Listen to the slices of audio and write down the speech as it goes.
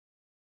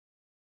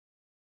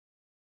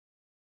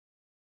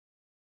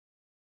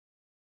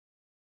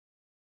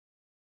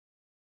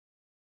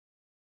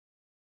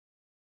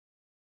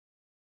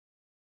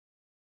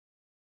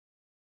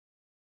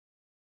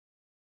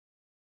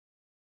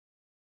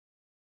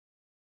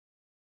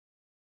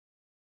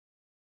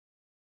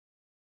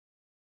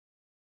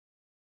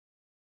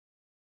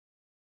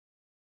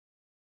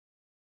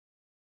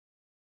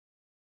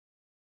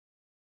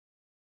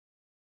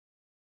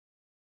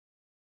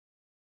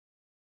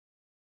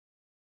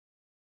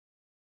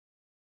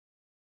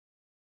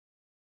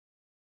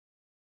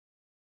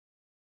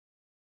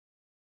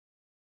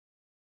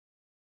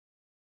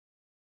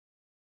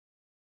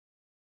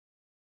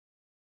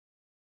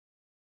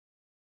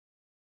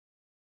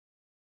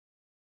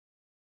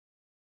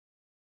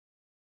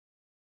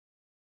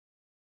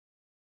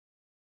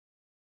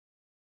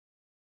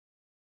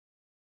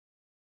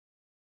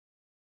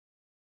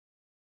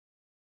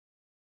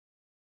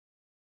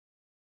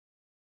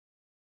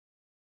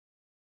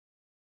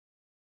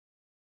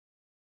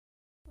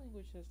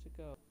language has to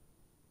go.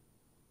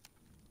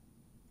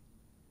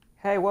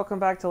 Hey, welcome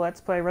back to Let's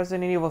Play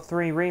Resident Evil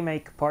 3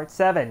 Remake Part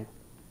 7.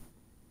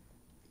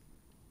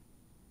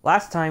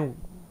 Last time,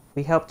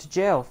 we helped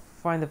Jill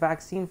find the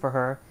vaccine for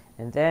her,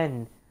 and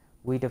then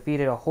we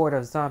defeated a horde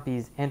of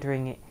zombies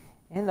entering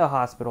in the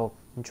hospital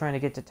and trying to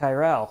get to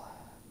Tyrell.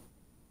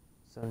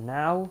 So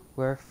now,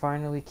 we're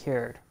finally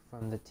cured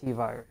from the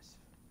T-virus.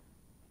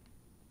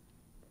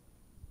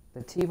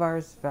 The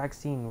T-virus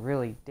vaccine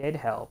really did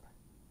help.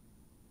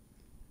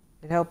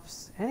 It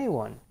helps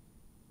anyone.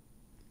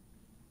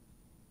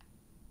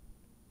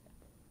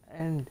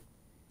 And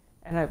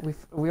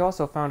we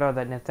also found out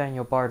that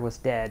Nathaniel Bard was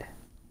dead.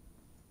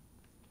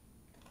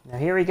 Now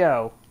here we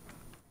go.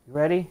 You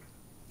ready?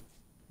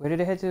 Ready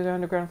to head to the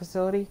underground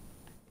facility?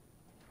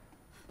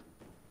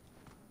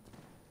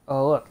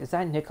 Oh look, is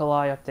that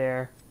Nikolai up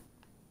there?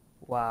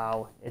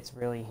 Wow, it's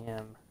really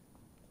him.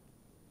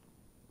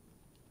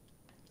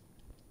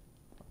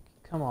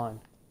 Come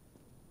on.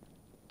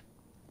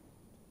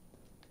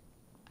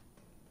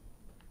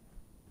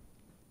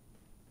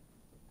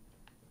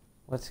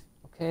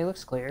 Okay,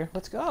 looks clear.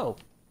 Let's go.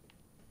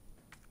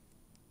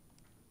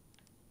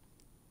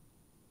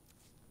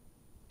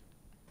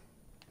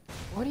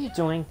 What are you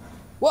doing?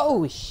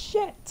 Whoa,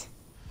 shit!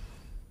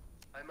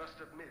 I must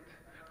admit.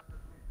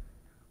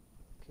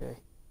 Okay.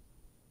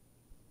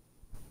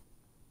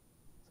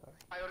 Sorry.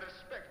 I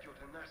respect your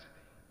tenacity.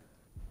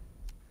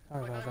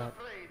 Sorry but about I'm that.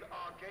 afraid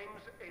our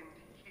games end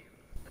here.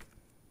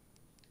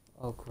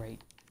 Oh,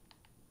 great.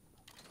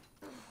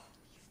 You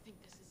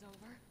think this is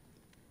over?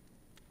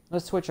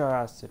 Let's switch our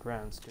acid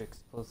rounds to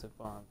explosive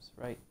bombs,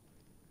 right?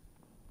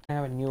 I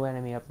have a new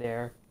enemy up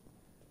there.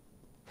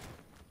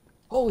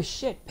 Holy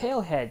shit,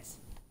 paleheads!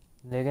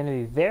 They're gonna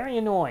be very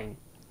annoying,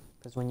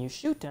 because when you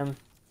shoot them,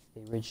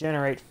 they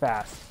regenerate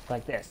fast,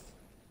 like this.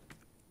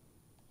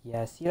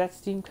 Yeah, see that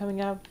steam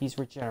coming out? He's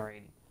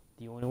regenerating.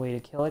 The only way to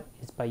kill it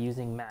is by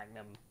using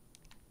Magnum.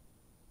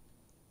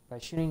 By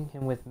shooting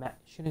him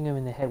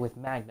in the head with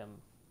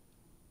Magnum.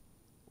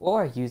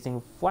 Or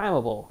using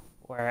flammable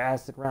or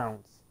acid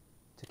rounds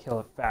to kill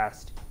it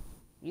fast.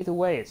 Either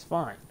way, it's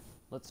fine.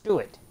 Let's do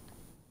it.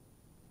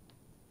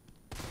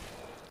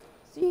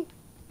 See?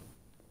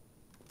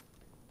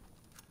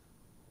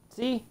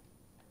 See?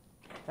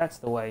 That's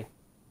the way.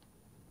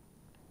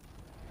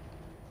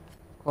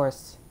 Of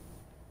course,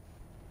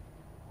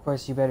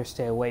 you better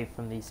stay away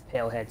from these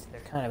paleheads.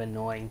 They're kind of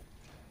annoying.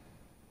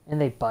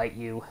 And they bite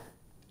you.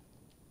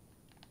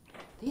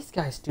 These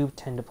guys do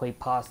tend to play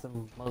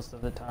possum most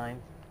of the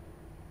time.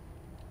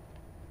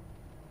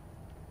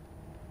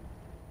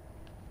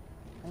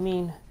 I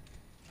mean,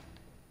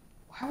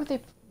 why would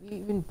they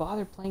even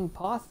bother playing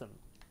possum?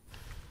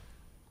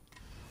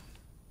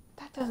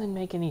 That doesn't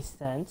make any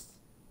sense.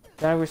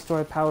 Gotta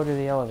restore power to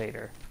the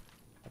elevator.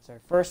 That's our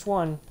first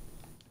one.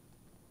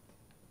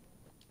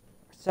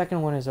 Our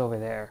second one is over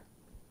there.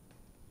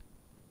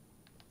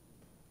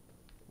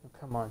 Oh,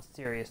 come on,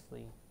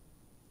 seriously.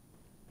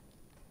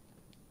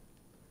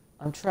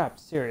 I'm trapped,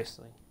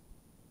 seriously.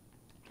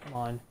 Come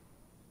on.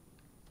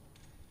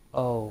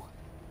 Oh,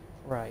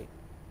 right.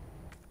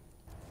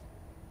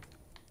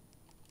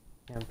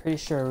 Yeah, I'm pretty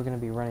sure we're going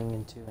to be running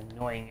into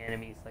annoying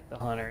enemies like the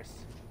hunters.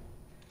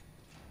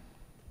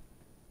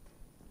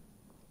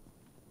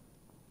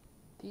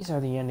 These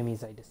are the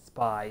enemies I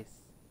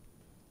despise.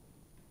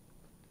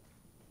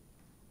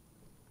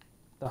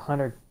 The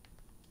hunter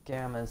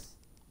gammas.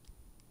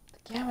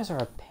 The gammas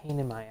are a pain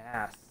in my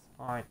ass,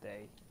 aren't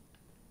they?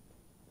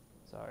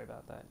 Sorry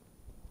about that.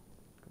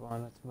 Go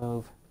on, let's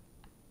move.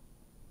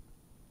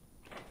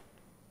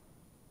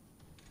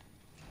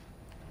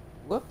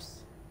 Whoops.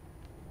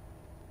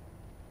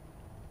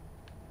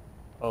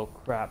 Oh,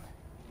 crap.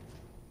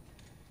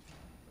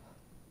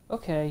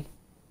 Okay.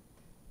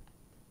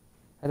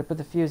 I had to put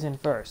the fuse in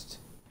first.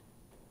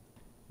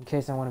 In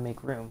case I want to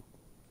make room.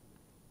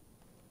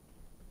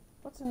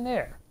 What's in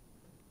there?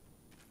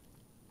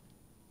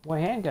 More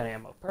handgun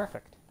ammo.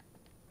 Perfect.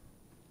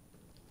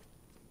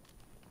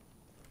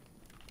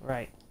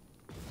 Right.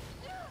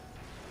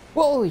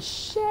 Holy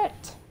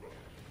shit!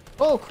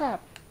 Oh,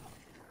 crap.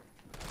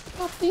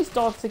 Not these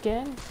dogs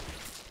again.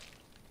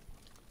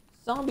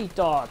 Zombie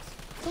dogs.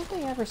 Don't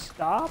they ever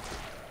stop?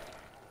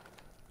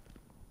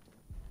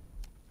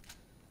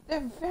 They're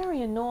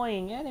very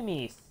annoying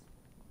enemies.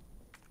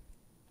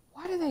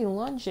 Why do they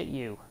lunge at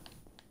you?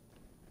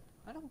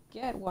 I don't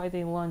get why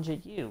they lunge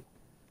at you.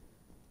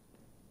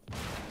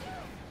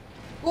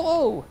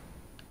 Whoa!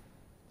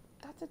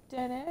 That's a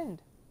dead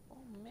end.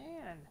 Oh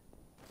man.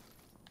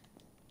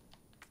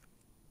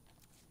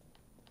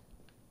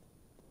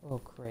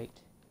 Oh great.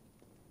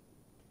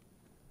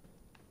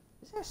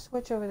 Is there a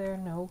switch over there?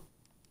 No.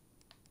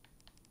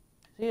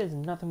 See, there's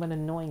nothing but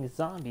annoying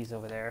zombies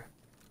over there.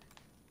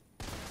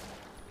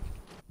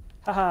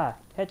 Haha,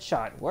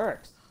 headshot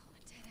works. Oh,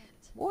 a dead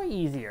end. More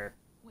easier.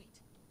 Wait.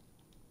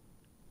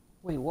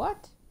 Wait,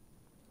 what?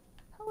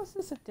 How is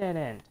this a dead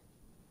end?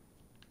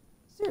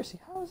 Seriously,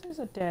 how is this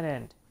a dead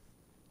end?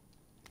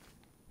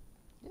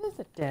 It is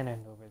a dead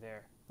end over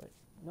there. But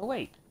no,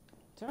 wait.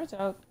 Turns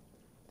out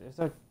there's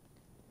a...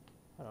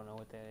 I don't know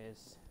what that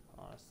is,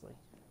 honestly.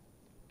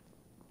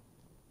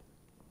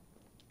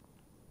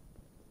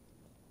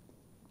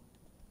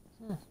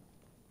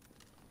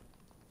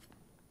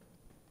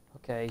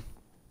 Okay.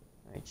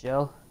 Alright,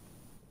 Jill.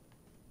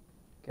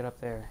 Get up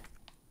there.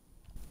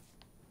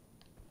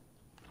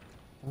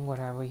 And what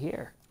have we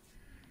here?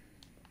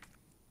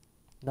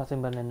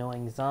 Nothing but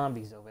annoying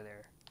zombies over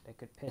there that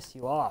could piss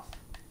you off.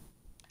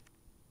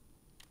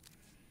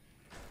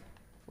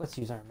 Let's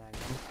use our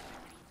magnum.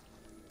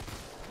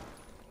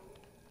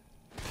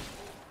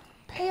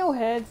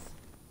 Paleheads!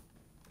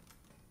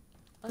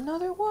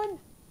 Another one?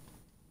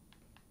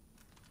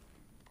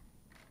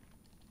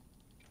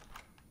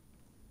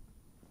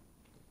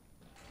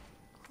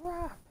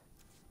 Crap.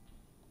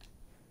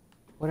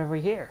 What have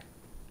we here?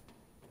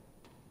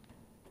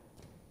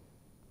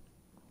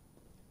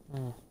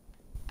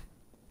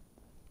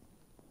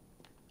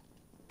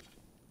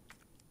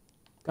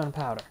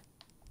 Gunpowder.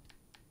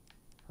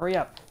 Hurry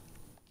up.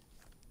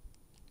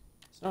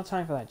 There's no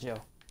time for that, Joe.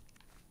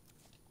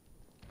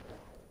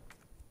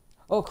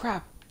 Oh,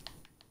 crap.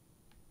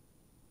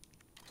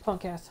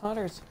 Punk-ass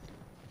hunters.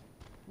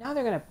 Now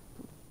they're gonna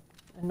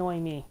annoy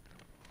me.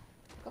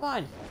 Come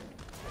on.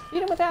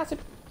 Beat him with acid.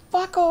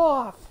 Fuck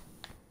off!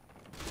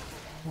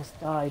 Almost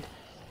died.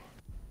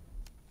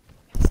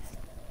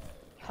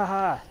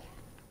 Haha.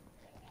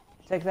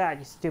 Take that,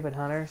 you stupid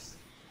hunters.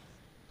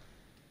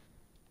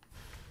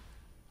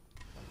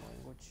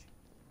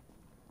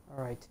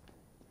 Alright.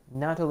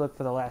 Now to look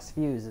for the last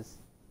fuses.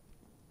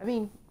 I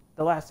mean,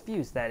 the last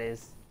fuse, that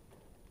is.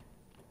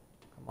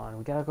 Come on,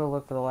 we gotta go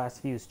look for the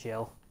last fuse,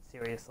 Jill.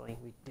 Seriously,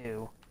 we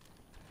do.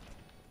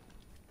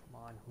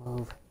 Come on,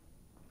 move.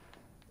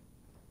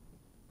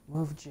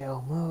 Move,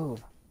 Jill,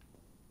 move.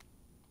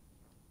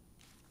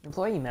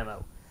 Employee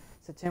memo.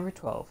 September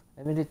 12.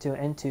 Admitted to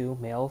N2,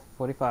 male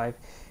 45,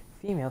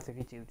 female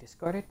 32.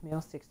 Discarded,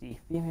 male 60,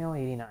 female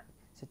 89.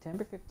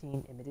 September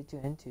 15. Admitted to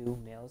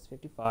N2, males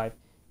 55,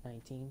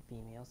 19,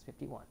 females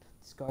 51.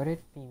 Discarded,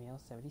 female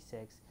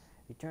 76.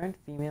 Returned,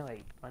 female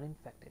 8,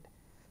 uninfected.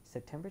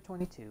 September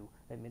 22.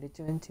 Admitted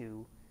to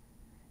N2,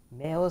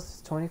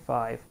 males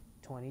 25,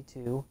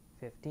 22,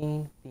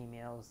 15,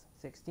 females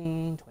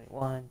 16,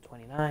 21,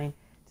 29.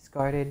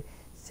 Discarded,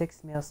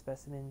 6 male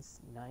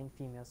specimens, 9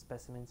 female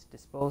specimens.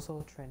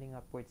 Disposal trending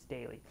upwards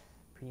daily.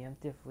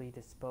 Preemptively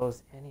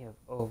dispose any of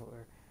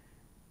over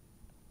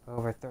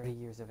 30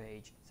 years of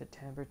age.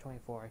 September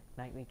 24.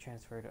 Nightly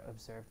transfer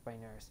observed by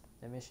nurse.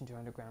 Admission to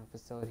underground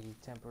facility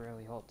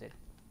temporarily halted.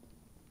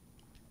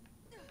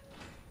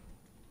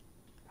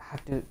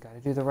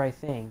 Gotta do the right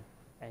thing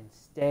and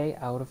stay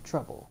out of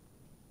trouble.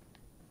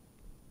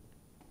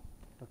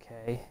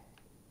 Okay.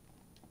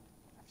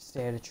 Have to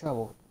stay out of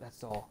trouble,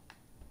 that's all.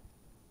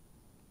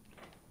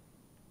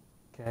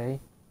 Okay.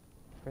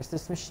 Press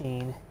this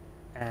machine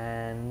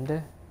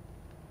and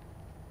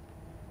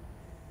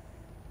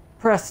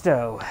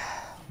presto.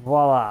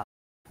 Voila.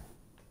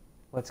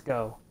 Let's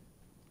go.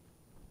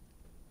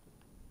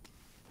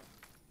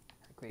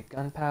 Great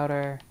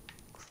gunpowder.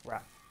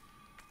 Crap.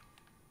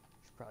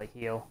 Should probably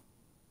heal.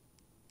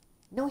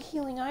 No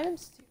healing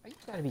items? You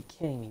gotta be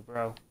kidding me,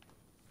 bro.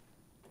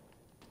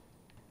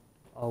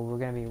 Oh, we're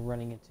gonna be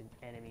running into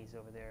enemies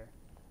over there.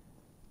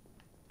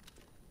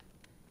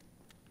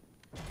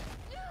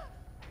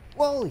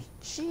 Holy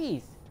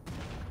jeez!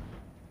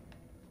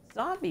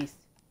 Zombies!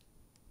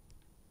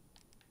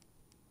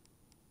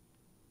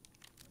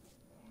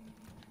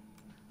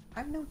 I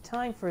have no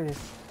time for this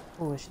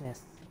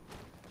foolishness.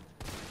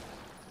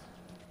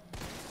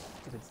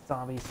 Stupid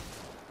zombies.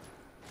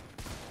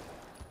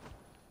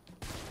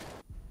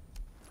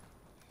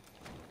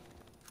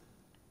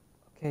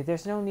 Okay,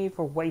 there's no need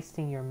for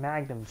wasting your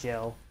magnum,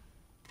 Jill.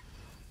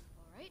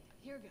 Alright,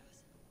 here goes.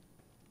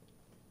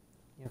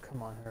 You know,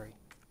 come on, hurry.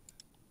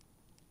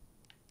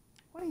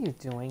 What are you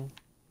doing?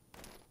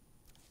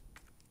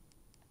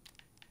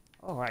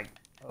 Alright,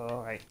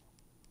 alright.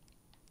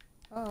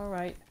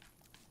 Alright.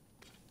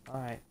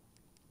 Alright.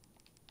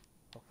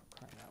 Oh, for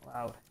crying out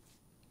loud.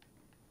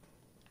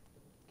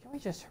 Can we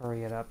just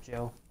hurry it up,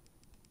 Joe?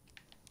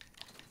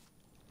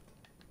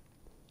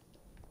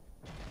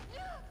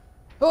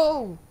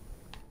 Oh!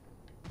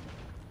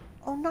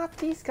 Oh, not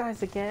these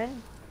guys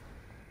again!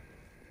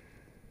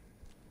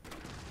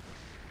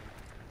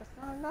 That's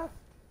not enough.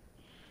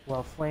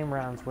 Well, flame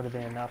rounds would have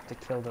been enough to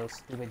kill those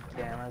stupid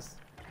gammas.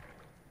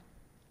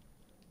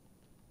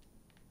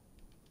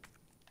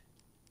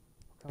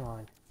 Come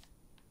on.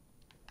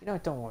 You know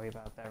what, don't worry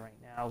about that right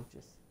now.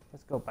 Just,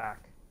 let's go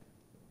back.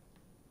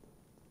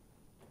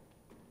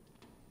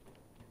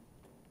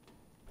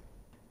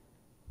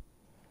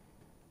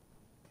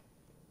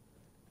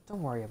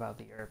 Don't worry about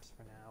the herbs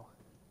for now.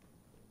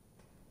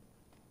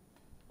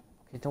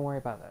 Okay, don't worry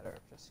about that herb.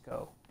 Just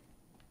go.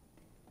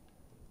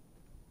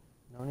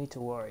 No need to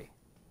worry.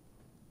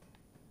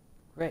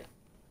 Great.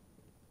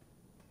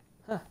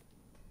 Huh.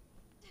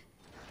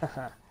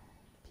 Haha.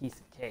 Piece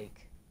of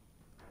cake.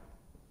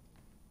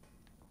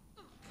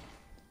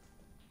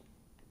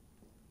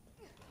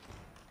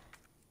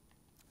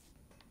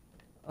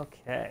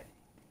 Okay.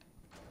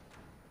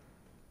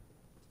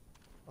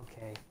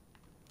 Okay.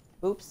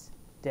 Oops.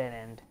 Dead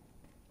end.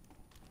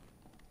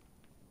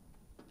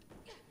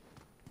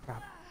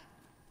 Crap.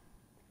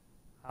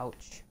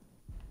 Ouch.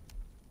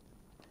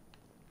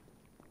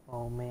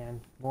 Oh man,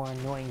 more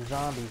annoying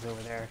zombies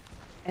over there.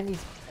 And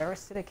these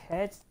parasitic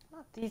heads?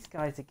 Not these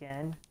guys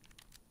again.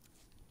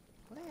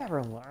 Will they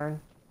ever learn?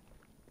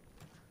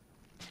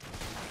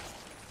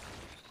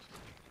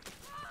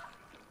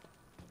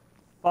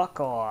 Fuck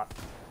off.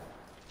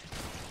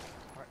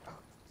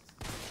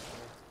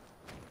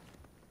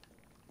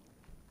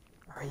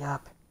 Hurry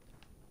up.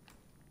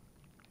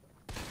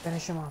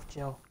 Finish him off,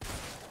 Jill.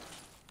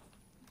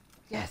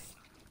 Yes!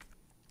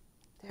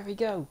 There we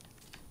go.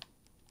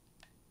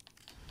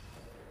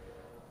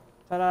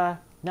 Ta-da!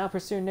 Now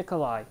pursue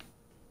Nikolai.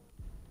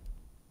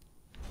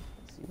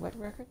 Let's see, what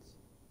records?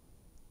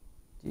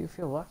 Do you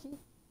feel lucky?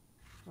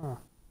 Huh.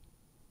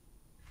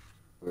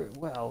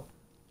 Well,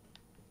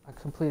 I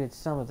completed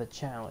some of the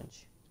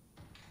challenge.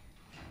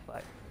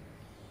 But...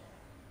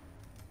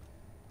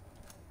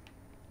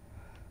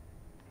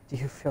 do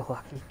you feel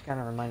lucky? Kind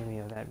of reminded me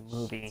of that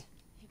movie.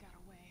 He got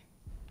away.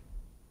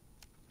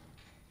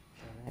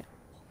 What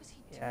was he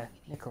doing? Yeah,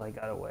 Nikolai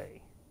got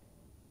away.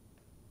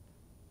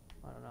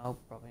 I don't know,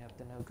 probably up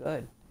to no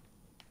good,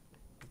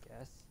 I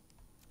guess.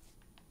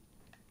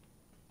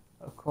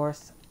 Of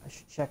course, I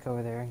should check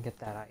over there and get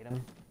that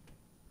item.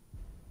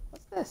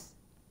 What's this?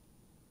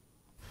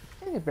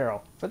 Candy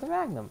barrel for the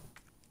Magnum.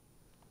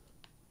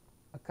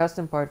 A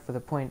custom part for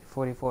the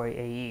 .44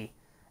 AE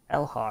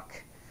L-Hawk.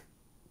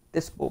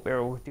 This bow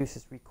barrel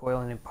reduces recoil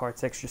and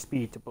imparts extra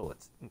speed to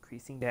bullets,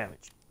 increasing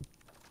damage.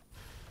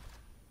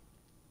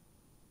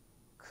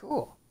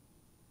 Cool.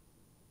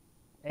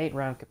 8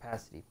 round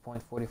capacity,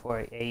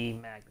 .44 AE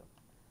Magnum.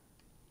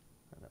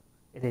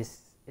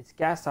 It's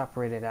gas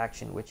operated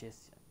action, which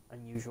is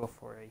unusual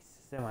for a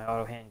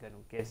semi-auto handgun,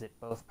 which gives it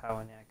both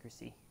power and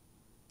accuracy.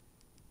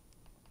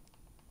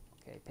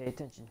 Okay, pay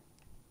attention.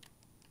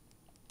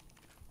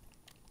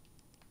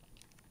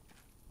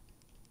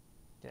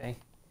 Okay.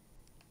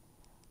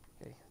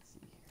 Okay, let's see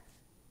here.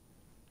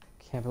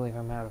 Can't believe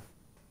I'm out of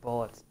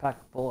bullets.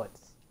 Packed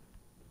bullets.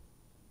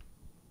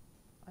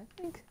 I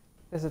think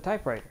there's a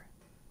typewriter.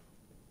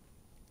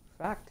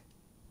 Fact.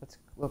 Let's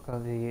look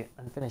at the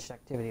unfinished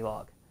activity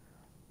log.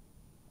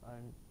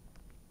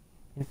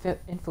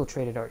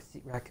 Infiltrated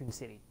Raccoon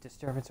City.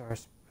 Disturbance are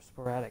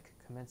sporadic.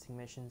 Commencing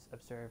missions.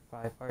 Observed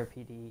 5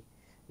 RPD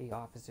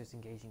officers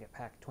engaging at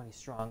pack 20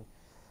 strong.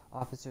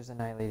 Officers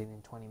annihilated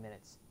in 20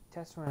 minutes.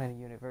 Test run at a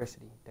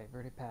university.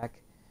 Diverted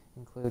pack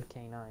include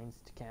K9s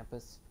to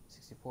campus.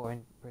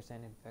 64%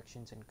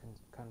 infections and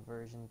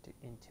conversion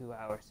in 2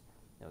 hours.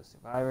 No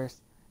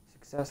survivors.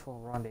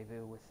 Successful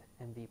rendezvous with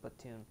MV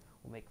platoon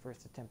will make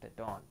first attempt at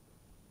dawn.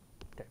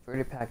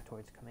 Diverted pack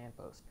towards command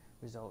post.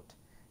 Result.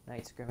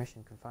 Night skirmish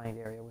in confined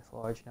area with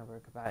large number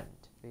of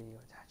combatant. Video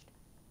attached.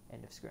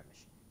 End of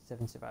skirmish.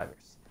 7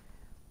 survivors.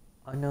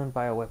 Unknown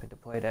bioweapon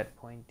deployed at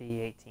point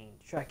D18.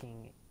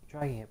 Tracking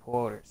it per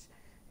orders.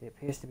 It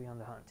appears to be on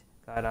the hunt.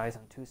 Got eyes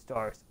on 2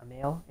 stars. A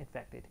male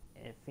infected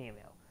and a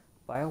female.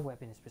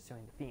 Bioweapon is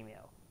pursuing the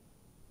female.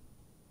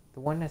 The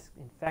one that's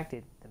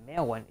infected, the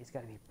male one, is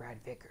got to be Brad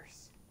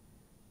Vickers.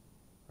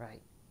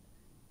 Right.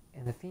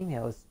 And the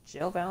female is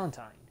Jill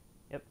Valentine.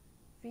 Yep.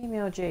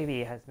 Female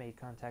JV has made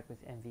contact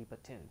with MV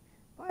platoon.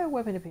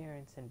 Bioweapon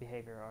appearance and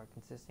behavior are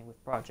consistent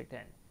with Project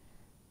N.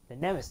 The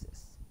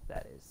Nemesis,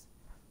 that is.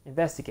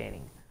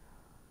 Investigating.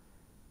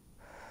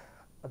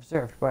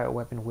 Observed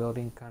bioweapon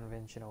wielding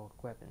conventional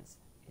weapons.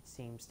 It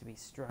seems to be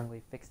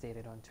strongly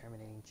fixated on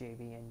terminating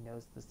JV and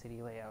knows the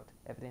city layout.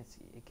 Evidence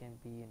it can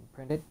be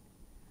imprinted.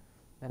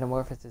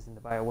 Metamorphosis in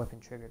the bioweapon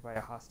triggered by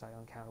a hostile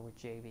encounter with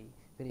JV.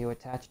 Video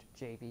attached.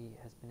 JV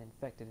has been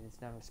infected and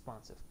is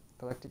non-responsive.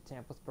 Collected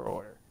samples per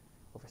order.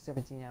 Over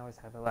 17 hours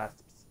have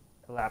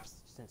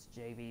elapsed since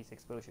JV's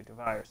exposure to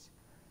virus.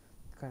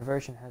 The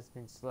conversion has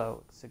been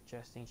slow,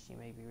 suggesting she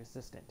may be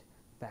resistant.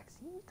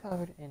 Vaccine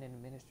recovered and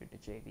administered to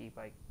JV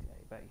by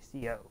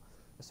CO,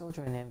 a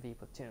soldier in MV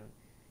platoon.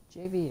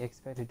 JV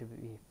expected to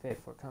be fit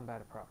for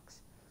combat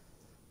approx.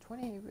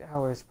 20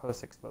 hours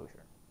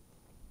post-exposure.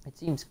 It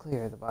seems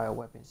clear the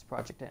bioweapon is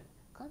Project N.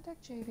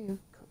 Contact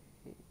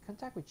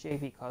with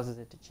JV causes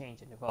it to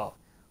change and evolve.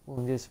 We'll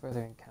induce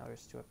further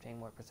encounters to obtain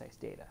more precise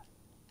data.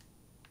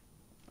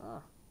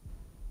 Ah.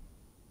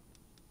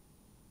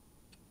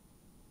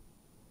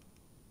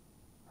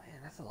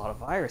 Man, that's a lot of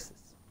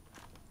viruses.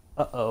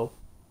 Uh-oh.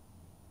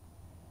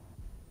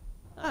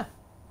 Ah.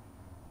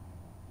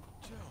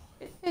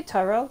 Joe. Hey,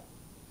 Tyrell.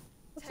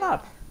 What's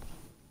up?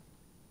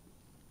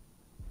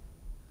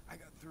 I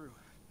got through.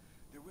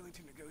 They're willing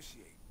to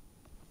negotiate.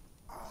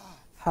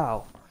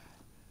 How?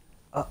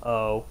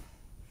 Uh-oh.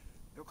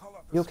 They'll call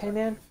off the You okay, start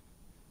man?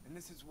 if, and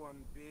this is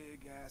one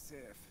big ass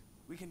if.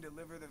 We can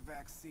deliver the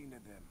vaccine to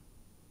them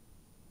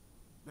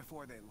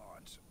before they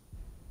launch.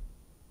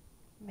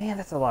 Man,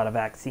 that's a lot of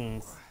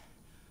vaccines.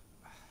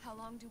 How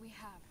long do we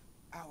have?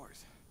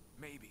 Hours,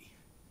 maybe.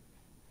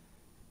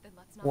 Then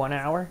let's not 1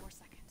 waste hour? any more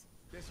seconds.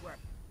 This way.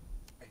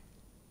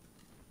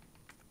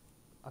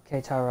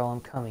 Okay, Tyrell,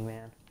 I'm coming,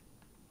 man.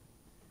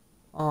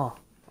 Oh,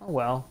 oh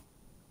well.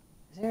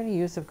 Is there any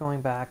use of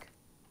going back?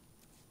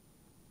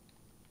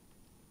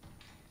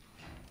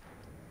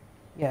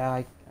 Yeah,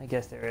 I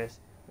guess there is.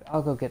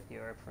 I'll go get the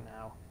herb for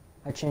now.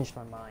 I changed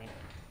my mind.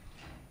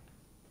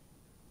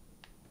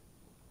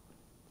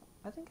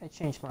 I think I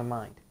changed my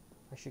mind.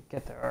 I should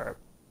get the herb.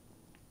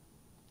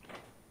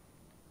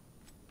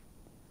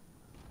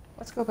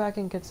 Let's go back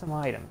and get some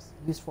items.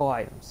 Useful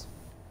items.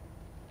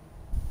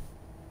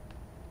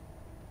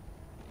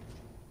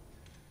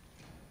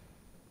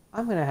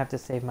 I'm gonna have to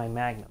save my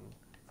magnum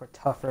for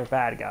tougher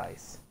bad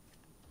guys.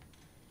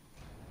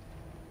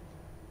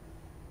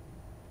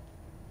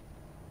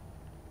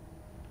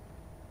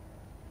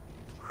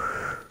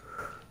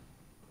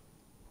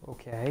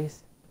 Okay.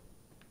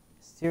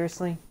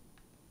 Seriously?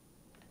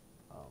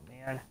 Oh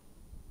man.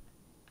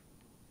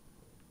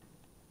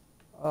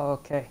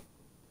 Okay.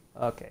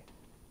 Okay.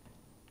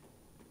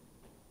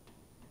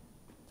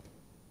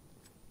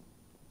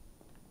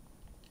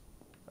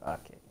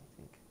 Okay, I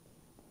think.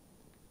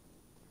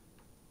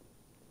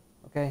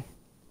 Okay.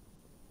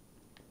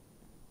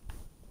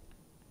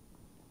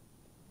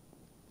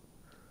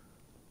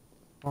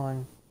 Come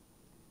on.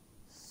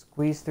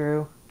 Squeeze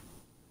through.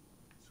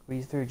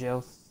 Squeeze through,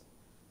 Jill.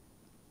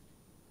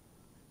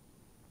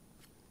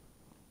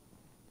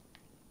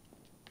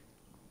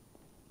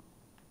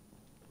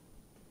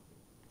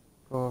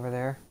 Go over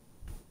there.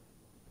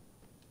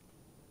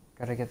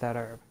 Gotta get that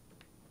herb.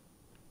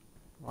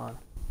 Come on.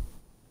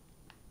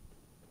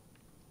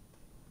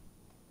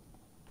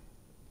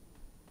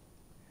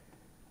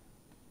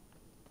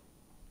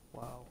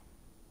 Wow.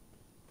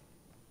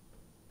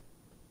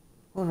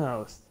 Who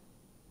knows?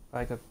 If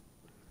I could...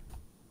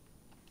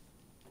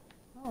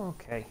 Oh,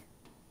 okay.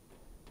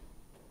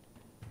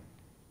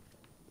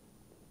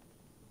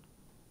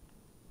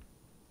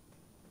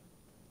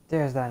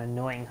 There's that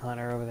annoying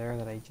hunter over there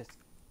that I just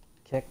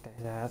kicked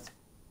his ass.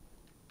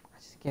 I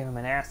just gave him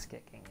an ass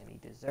kicking and he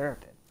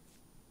deserved it.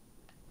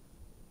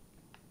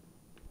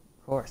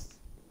 Of course.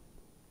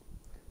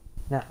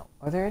 Now,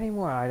 are there any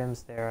more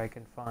items there I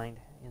can find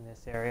in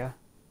this area?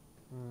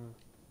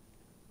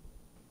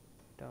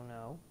 Don't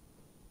know.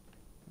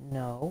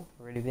 No,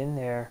 already been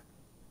there.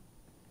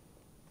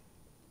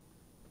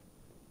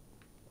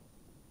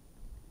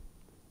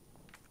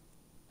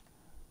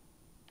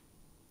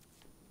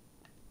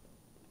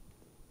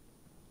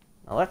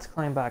 Now let's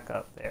climb back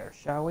up there,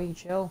 shall we,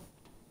 Jill?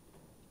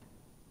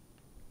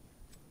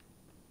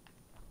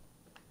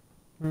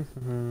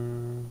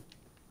 Dun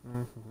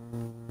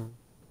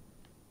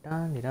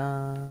dun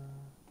dun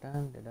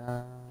dun dun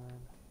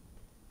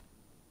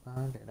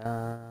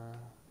dun.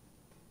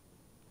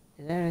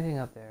 Is there anything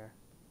up there?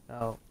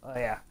 No. Oh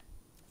yeah.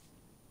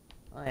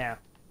 Oh yeah.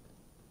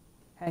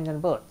 Handgun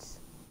bullets.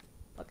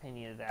 Look, I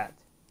needed that.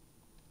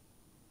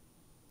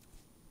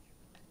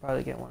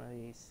 Probably get one of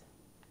these.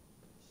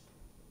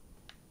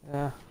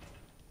 Yeah.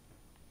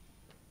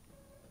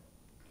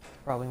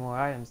 Probably more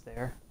items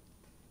there.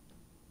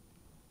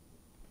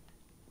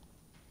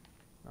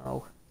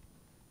 Oh.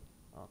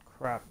 Oh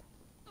crap.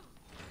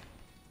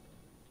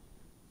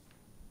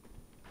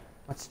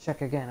 Let's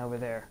check again over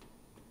there.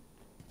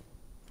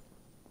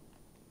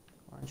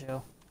 Come on,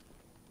 Jill.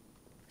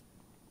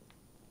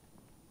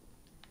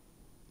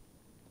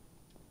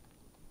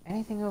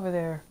 Anything over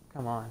there?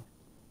 Come on.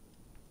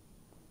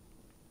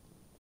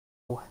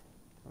 Oh,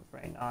 I'm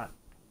afraid not.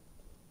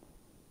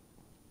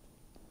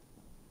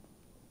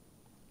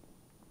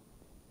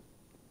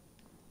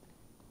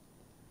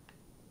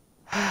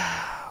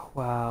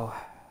 Wow.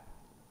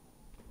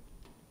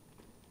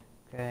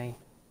 Okay.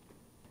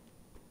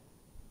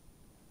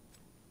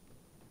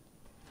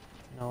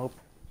 Nope.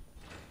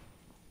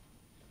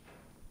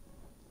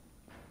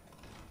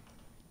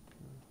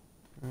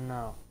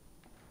 No.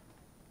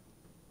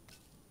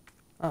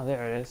 Oh,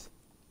 there it is.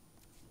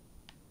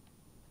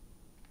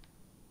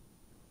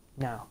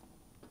 Now,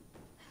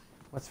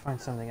 let's find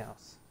something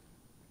else.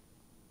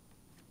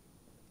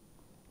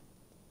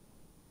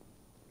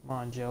 Come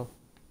on, Jill.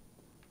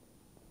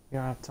 You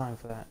don't have time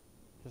for that.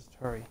 Just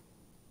hurry.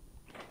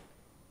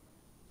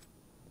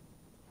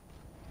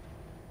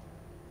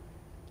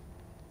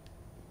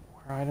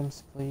 More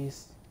items,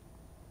 please.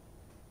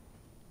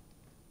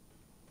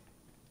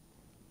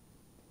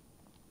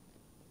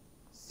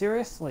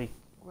 Seriously,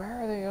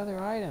 where are the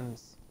other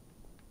items?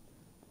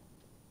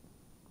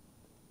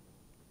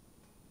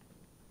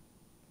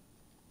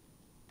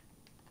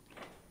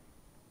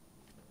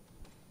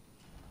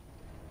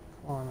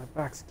 Come on, my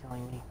back's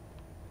killing me.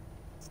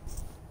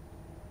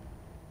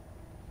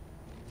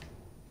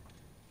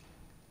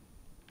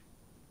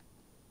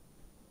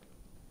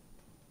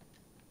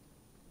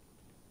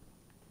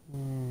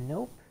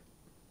 Nope.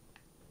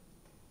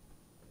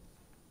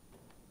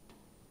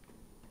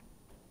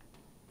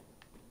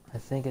 I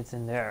think it's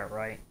in there,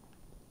 right?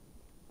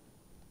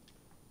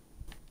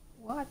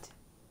 What?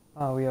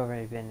 Oh, we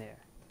already been there.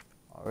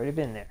 Already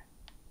been there.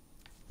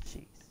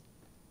 Jeez.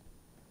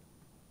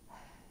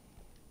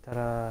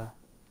 Ta-da.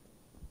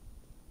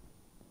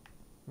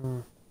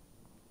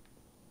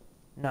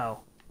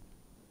 No.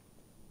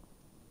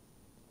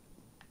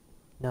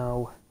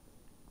 No.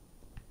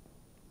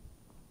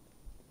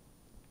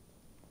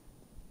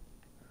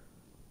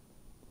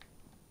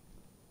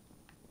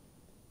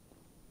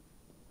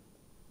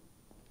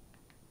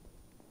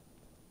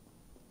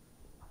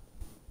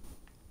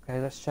 Okay,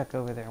 let's check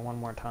over there one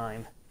more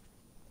time.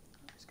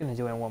 Just gonna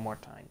do it one more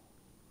time.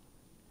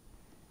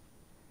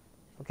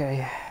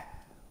 Okay,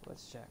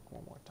 let's check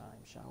one more time,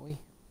 shall we?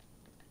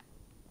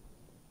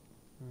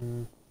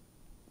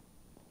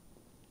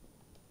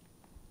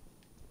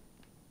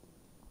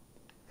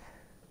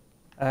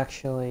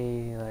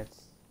 Actually,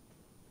 let's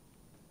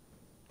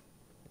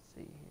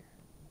see here.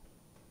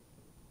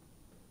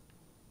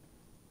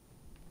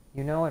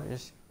 You know what?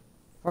 Just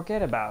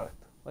forget about it.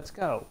 Let's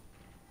go.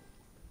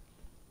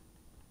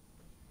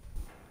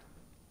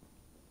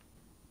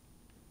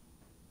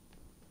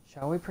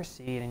 Shall we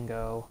proceed and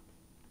go?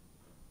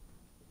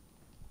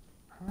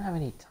 I don't have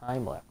any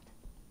time left.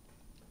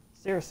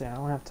 Seriously, I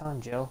don't have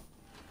time, Jill.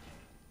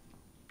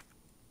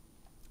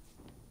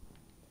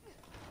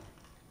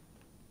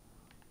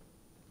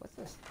 What's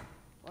this?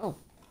 Whoa,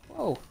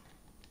 whoa.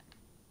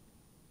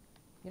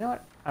 You know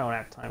what? I don't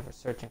have time for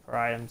searching for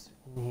items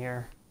in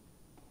here.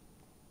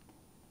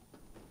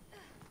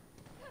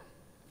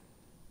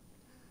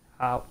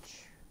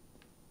 Ouch.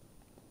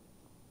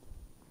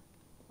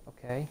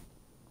 Okay.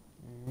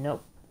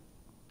 Nope.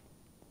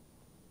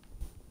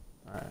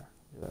 Do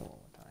it one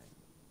more time.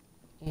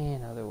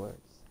 In other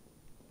words,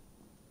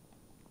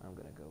 I'm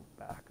gonna go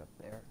back up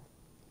there.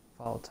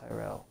 Follow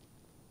Tyrell.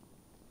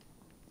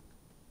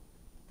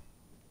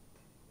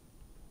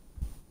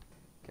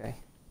 Okay.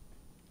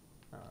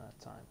 I don't have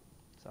time.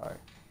 Sorry.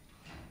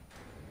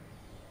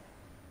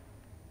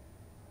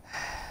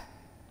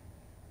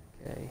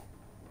 Okay.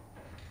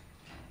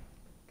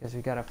 Guess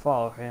we gotta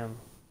follow him.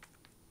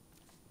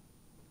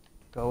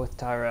 Go with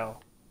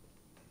Tyrell.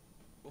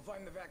 We'll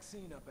find the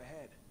vaccine up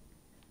ahead.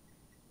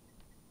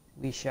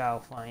 We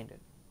shall find it.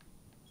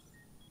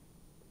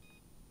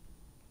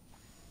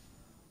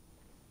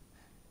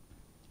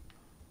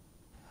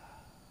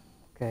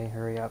 Okay,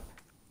 hurry up.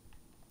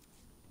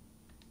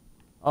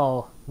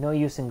 Oh, no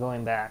use in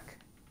going back.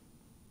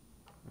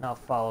 Now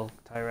follow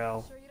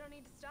Tyrell. Sure you don't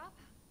need to stop?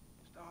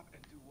 Stop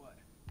and do what?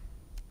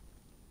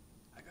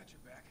 I got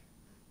your back.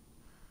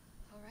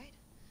 All right.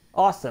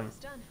 Awesome. It's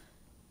done.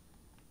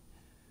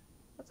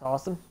 That's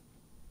awesome.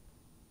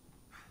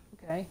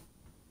 Okay.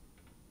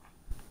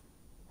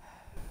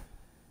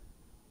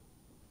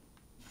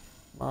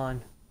 Come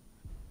on.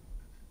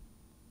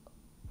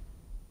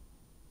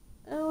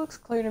 It looks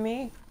clear to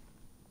me.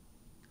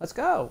 Let's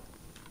go.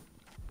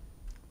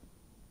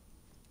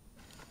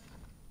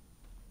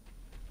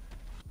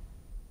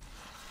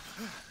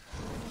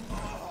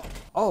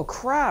 Oh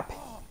crap!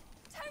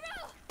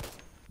 Tyrell!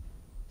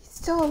 He's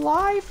still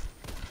alive?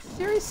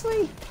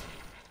 Seriously?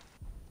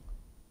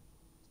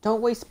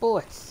 Don't waste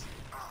bullets.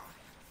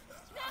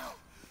 Now!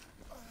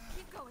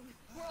 Keep going.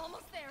 We're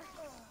almost there.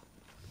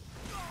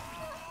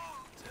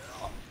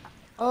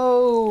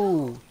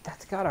 Oh,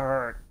 that's gotta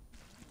hurt.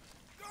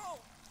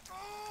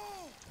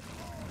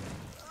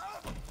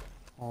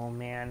 Oh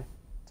man,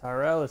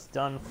 Tyrell is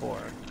done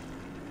for.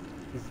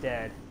 He's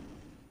dead.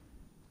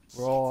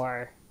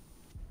 Roar.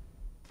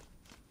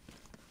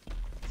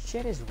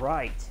 Shit is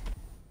right.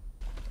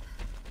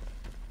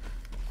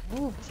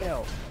 Move,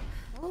 Jill.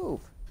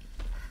 Move.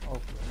 Oh.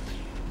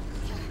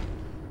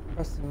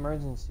 Press the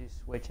emergency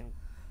switch and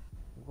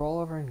roll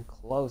over and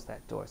close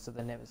that door so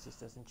the Nemesis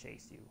doesn't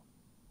chase you.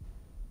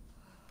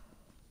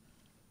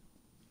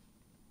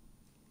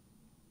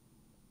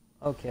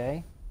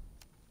 Okay.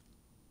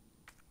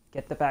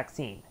 Get the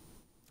vaccine.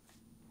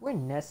 We're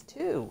in Nest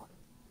 2.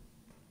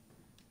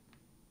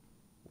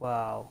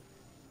 Wow.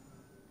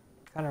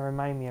 Kind of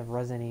reminded me of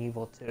Resident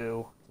Evil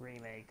 2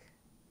 Remake.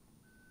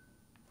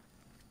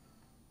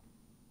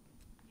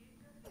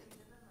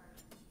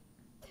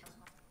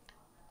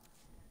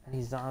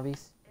 Any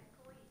zombies?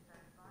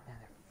 Man,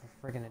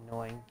 they're friggin'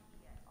 annoying.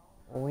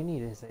 All we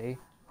need is a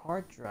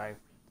hard drive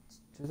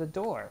to the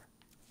door.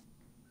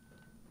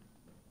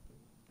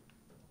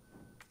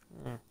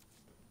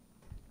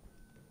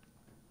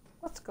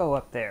 Let's go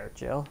up there,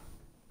 Jill.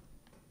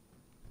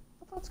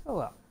 Let's go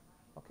up,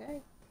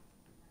 okay?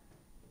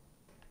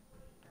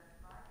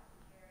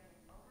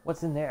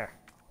 What's in there?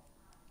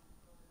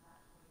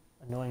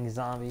 Annoying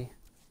zombie.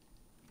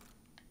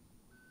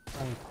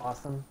 Annoying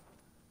possum.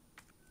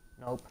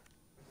 Nope.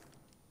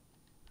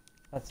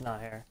 That's not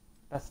her.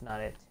 That's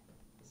not it.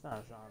 It's not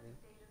a zombie.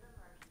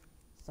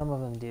 Some of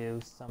them do,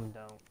 some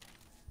don't.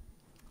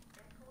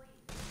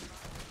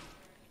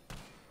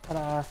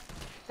 Ta-da!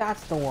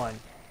 That's the one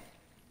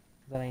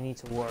that I need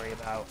to worry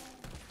about.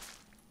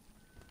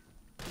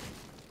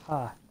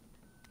 Huh.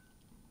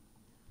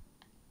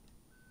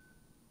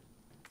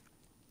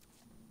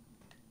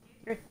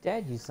 You're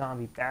dead, you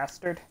zombie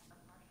bastard.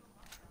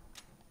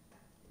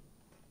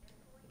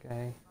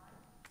 Okay.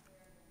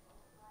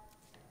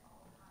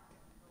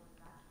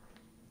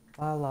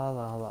 La la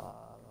la la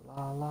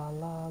la la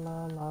la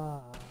la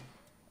la.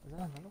 Is that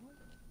another one?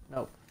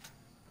 Nope.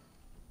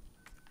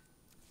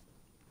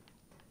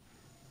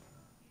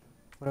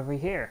 What have we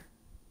here?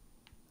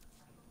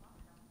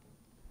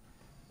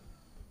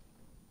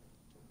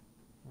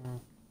 I'm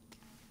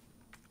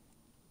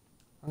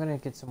gonna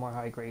get some more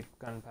high-grade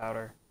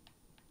gunpowder.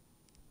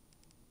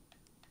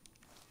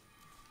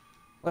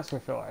 Let's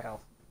refill our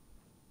health.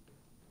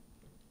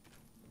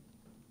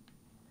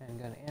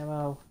 Handgun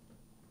ammo.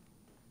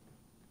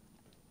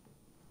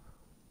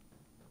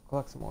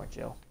 Collect some more,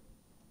 Jill.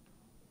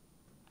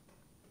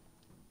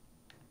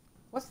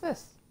 What's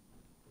this?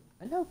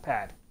 A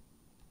notepad.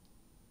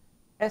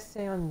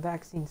 Essay on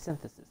vaccine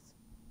synthesis.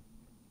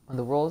 On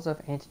the roles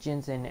of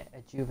antigens and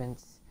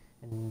adjuvants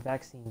in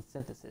vaccine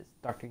synthesis,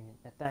 Dr.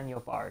 Nathaniel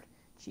Bard,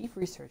 Chief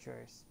Researcher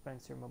at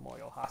Spencer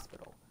Memorial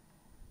Hospital.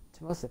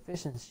 To most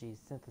efficiently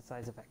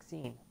synthesize a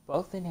vaccine,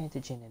 both an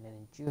antigen and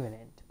an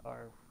adjuvant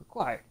are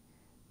required.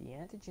 The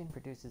antigen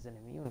produces an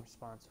immune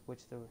response,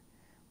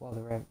 while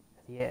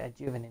the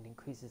adjuvant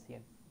increases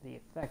the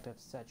effect of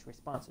such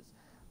responses,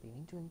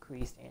 leading to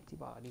increased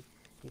antibody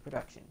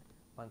production.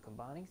 When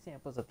combining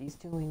samples of these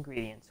two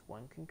ingredients,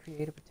 one can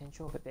create a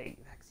potential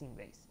vaccine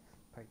base.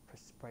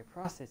 By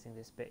processing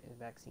this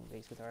vaccine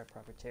base with our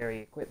proprietary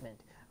equipment,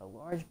 a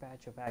large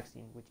batch of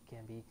vaccine which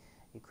can be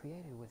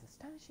created with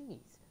astonishing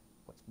ease.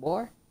 What's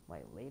more, my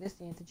latest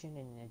antigen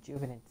and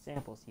adjuvant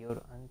samples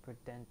yield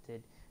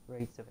unprecedented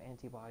rates of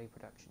antibody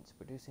productions,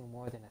 producing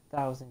more than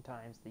 1,000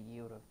 times the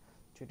yield of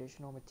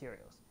traditional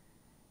materials.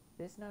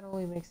 This not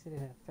only makes it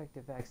an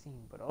effective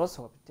vaccine, but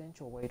also a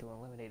potential way to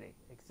eliminate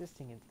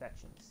existing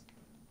infections.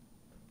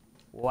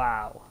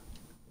 Wow.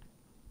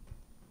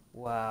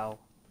 Wow.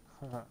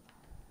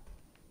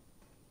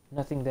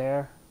 Nothing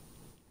there.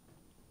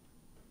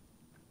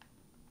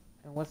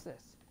 And what's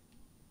this?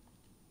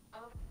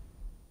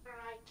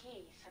 Override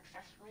key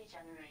successfully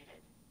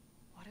generated.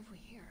 What have we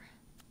here?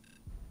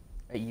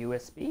 A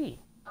USB.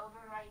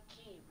 Override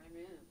key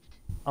removed.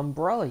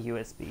 Umbrella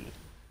USB.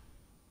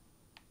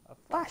 A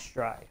flash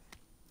drive.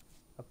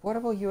 A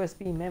portable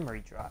USB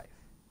memory drive.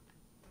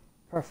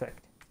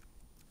 Perfect.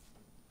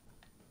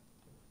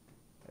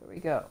 There we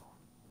go.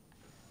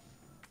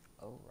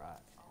 Alright.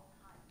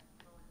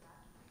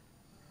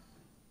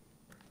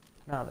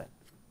 Now then.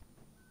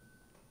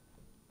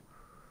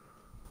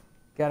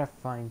 Gotta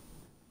find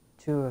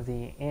 2 of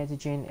the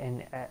antigen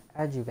and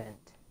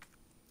adjuvant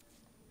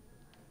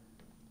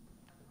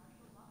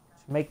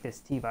to make this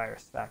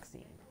T-virus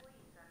vaccine.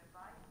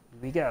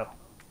 Here we go.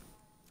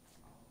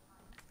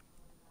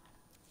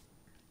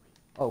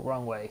 Oh,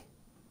 wrong way.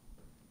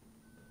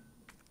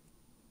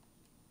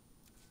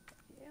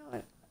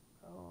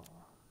 Oh.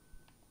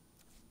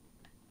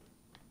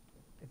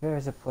 If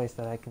there's a place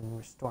that I can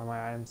restore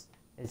my items,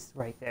 it's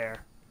right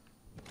there.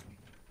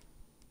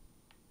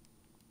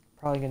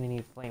 Probably gonna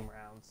need flame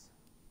rounds.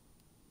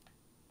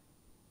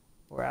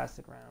 Or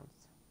acid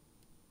rounds.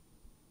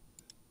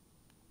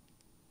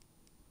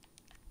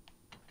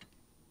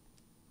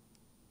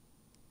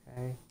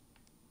 Okay.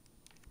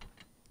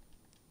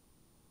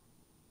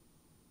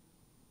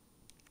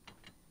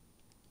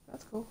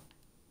 That's cool.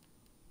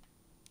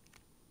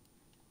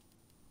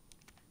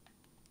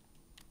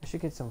 I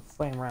should get some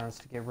flame rounds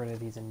to get rid of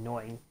these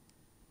annoying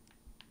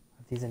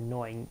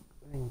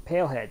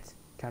pale heads.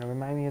 Kind of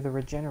remind me of the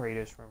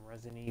regenerators from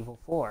Resident Evil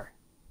 4.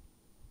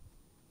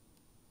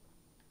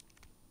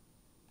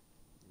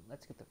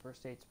 Let's get the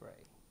first aid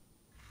spray.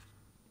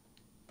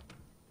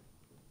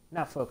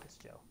 Now focus,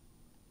 Joe.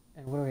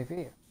 And what do we have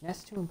here?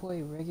 Nest 2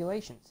 employee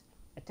regulations.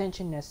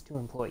 Attention Nest 2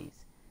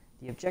 employees.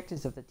 The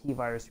objectives of the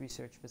T-Virus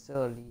Research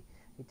Facility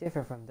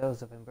differ from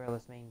those of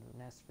Umbrella's main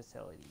Nest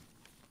facility.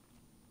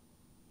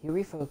 Here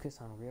we focus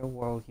on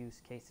real-world use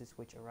cases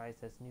which arise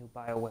as new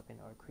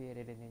bioweapons are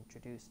created and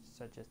introduced,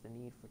 such as the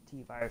need for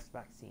T-virus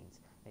vaccines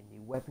and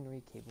new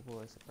weaponry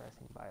capable of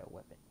suppressing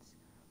bioweapons.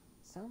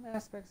 Some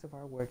aspects of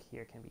our work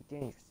here can be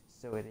dangerous,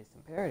 so it is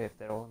imperative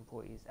that all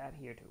employees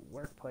adhere to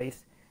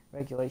workplace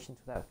regulations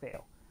without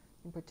fail.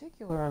 In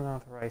particular,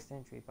 unauthorized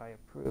entry by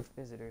approved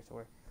visitors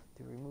or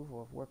the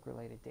removal of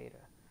work-related data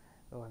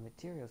or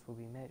materials will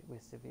be met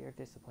with severe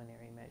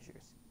disciplinary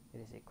measures. It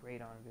is a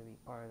great honor to be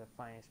part of the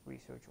finest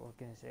research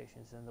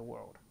organizations in the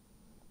world.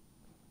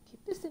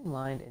 Keep this in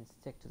mind and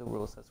stick to the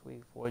rules as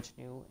we forge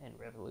new and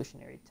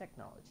revolutionary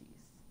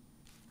technologies.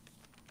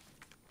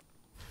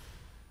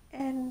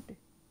 And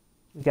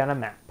we got a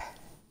map.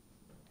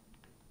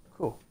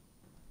 Cool.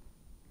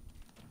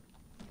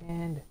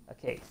 And a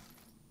case.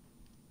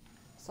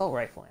 Assault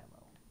rifle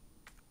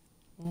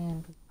ammo.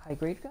 And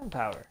high-grade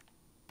gunpowder.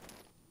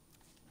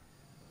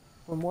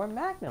 For more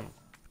Magnum.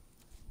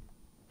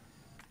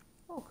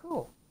 Oh,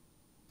 cool.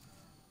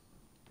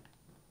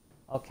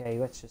 Okay,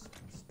 let's just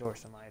store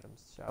some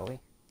items, shall we?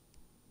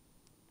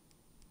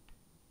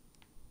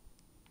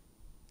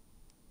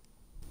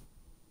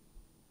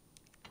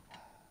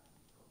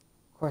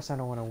 Of course, I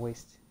don't want to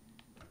waste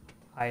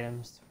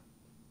items.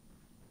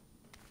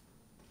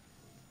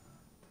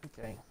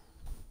 Okay.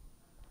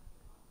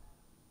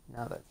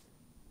 Now then.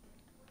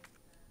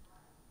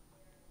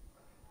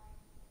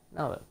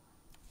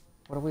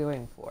 What are we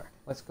waiting for?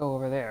 Let's go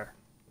over there.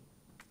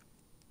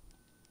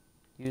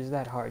 Use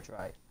that hard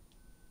drive.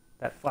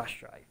 that flash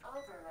drive,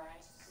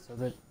 Override so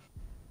complete.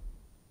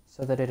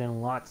 that it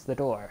unlocks the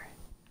door.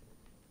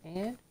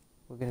 And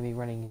we're going to be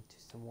running into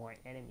some more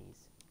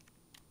enemies.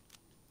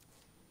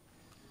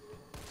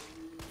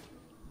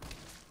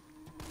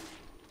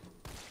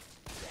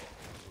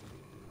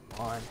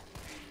 Come on.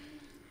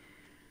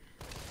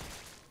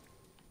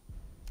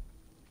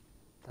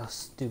 Those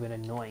stupid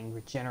annoying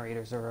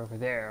regenerators are over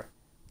there.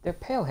 They're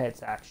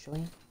paleheads,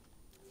 actually.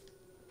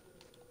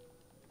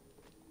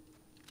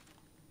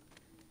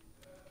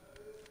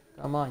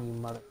 Come on, you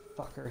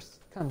motherfuckers.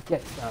 Come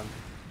get some.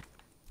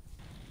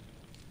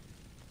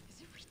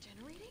 Is it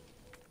regenerating?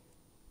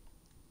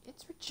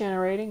 It's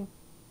regenerating.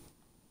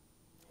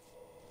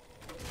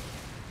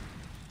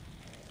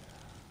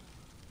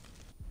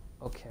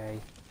 Okay.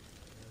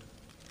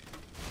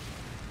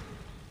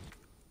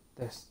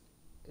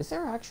 Is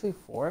there actually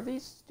 4 of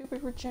these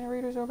stupid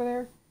regenerators over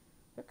there?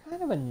 They're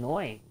kind of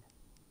annoying.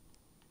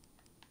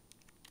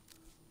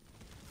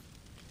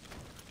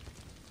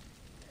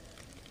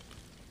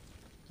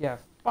 Yeah,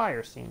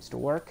 fire seems to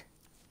work.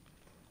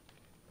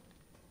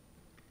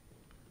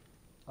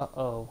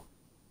 Uh-oh.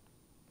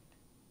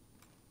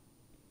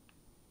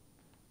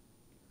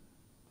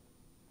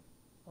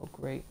 Oh,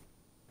 great.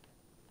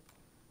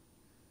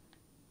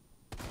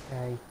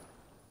 Okay.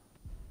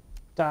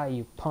 Die,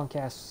 you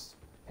punk-ass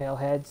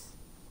paleheads.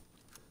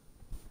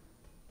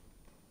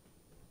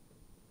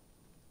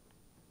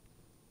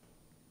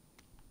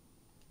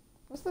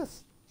 What's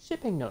this?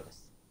 Shipping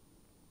notice.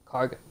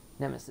 Cargo.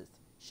 Nemesis.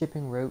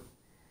 Shipping route.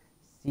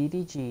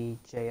 CDG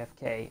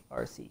JFK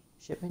RC.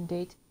 Shipment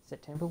date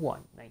September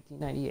 1,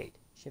 1998.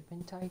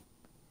 Shipment type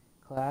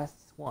Class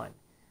 1.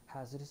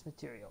 Hazardous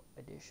material.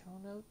 Additional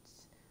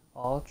notes.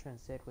 All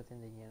transit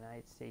within the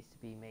United States to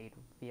be made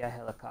via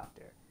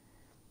helicopter.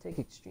 Take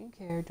extreme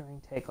care during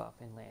takeoff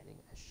and landing,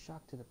 as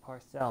shock to the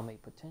parcel may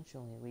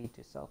potentially lead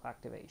to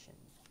self-activation.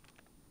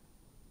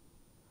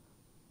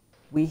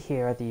 We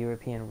here at the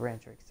European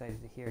Branch are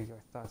excited to hear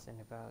your thoughts and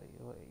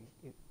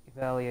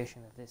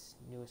evaluation of this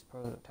newest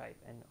prototype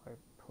and are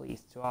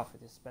pleased to offer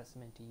this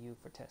specimen to you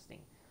for testing.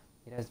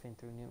 It has been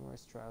through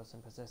numerous trials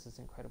and possesses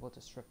incredible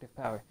destructive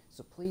power,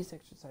 so please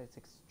exercise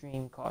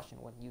extreme caution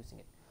when using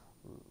it.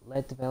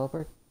 Lead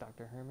developer,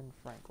 Dr. Herman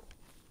Frankel.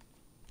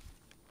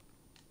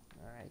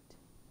 Alright.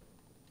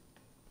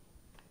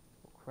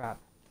 Oh,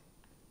 crap.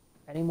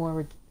 Any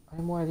more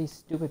of these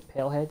stupid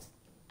paleheads?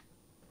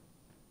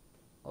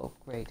 Oh,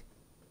 great.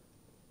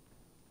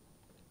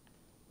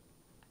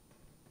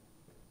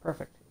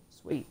 Perfect.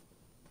 Sweet.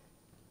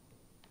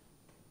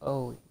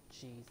 Oh,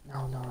 jeez. No.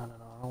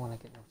 I don't want to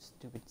get no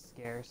stupid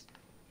scares.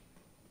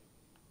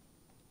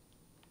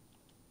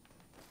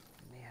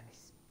 Man,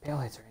 these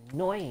paleheads are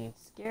annoying and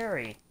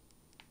scary.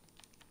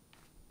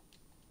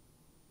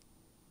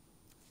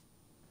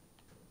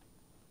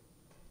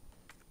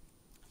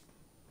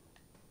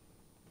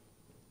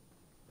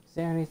 Is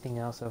there anything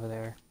else over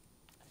there?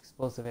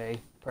 Explosive A.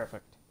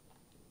 Perfect.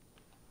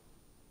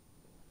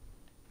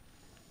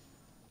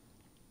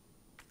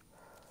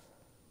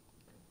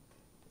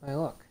 Hey,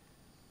 look.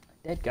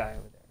 A dead guy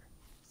over there.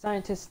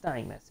 Scientist's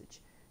dying message.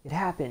 It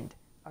happened.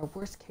 Our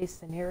worst case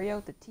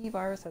scenario, the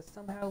T-virus has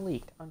somehow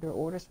leaked under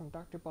orders from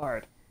Dr.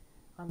 Bard.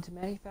 I'm to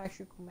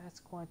manufacture mass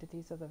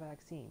quantities of the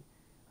vaccine.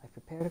 I've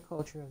prepared a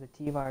culture of the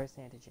T-virus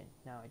antigen.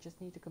 Now I just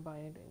need to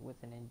combine it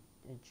with an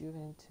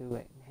adjuvant to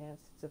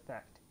enhance its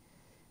effect.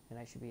 And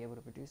I should be able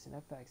to produce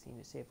enough vaccine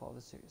to save all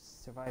the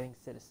surviving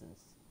citizens.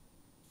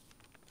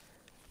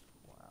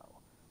 Wow.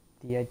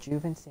 The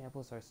adjuvant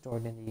samples are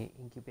stored in the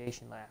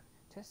incubation lab.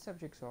 Test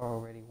subjects are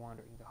already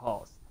wandering the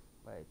halls,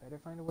 but I better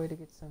find a way to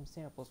get some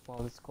samples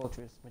while this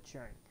culture is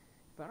maturing.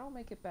 If I don't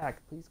make it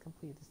back, please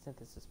complete the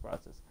synthesis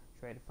process.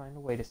 Try to find a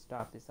way to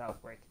stop this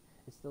outbreak.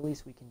 It's the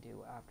least we can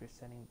do after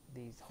setting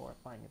these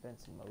horrifying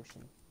events in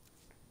motion.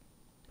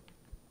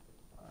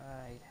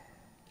 Alright.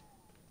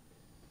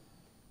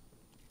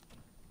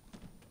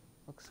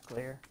 Looks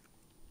clear.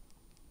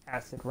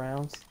 Acid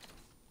rounds.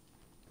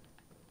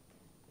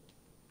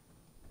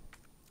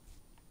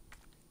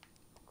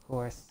 Of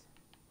course.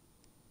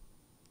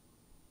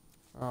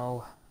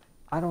 Oh,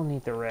 I don't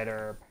need the red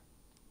herb.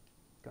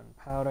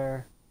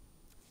 Gunpowder.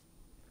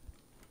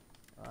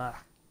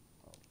 Ah.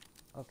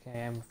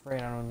 Okay, I'm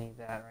afraid I don't need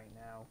that right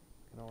now.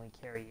 I can only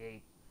carry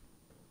 8.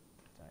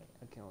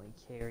 I can only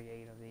carry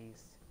 8 of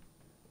these.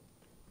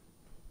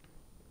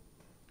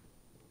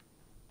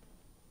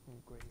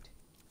 Oh, great.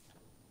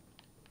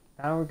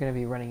 Now we're going to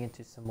be running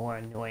into some more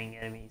annoying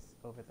enemies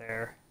over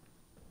there.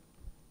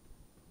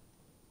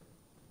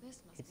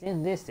 It's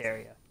in this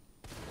area.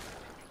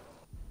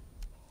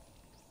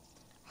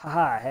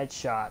 Haha,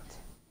 headshot.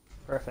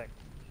 Perfect.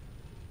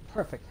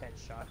 Perfect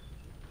headshot.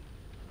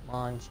 Come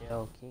on,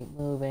 Jill, keep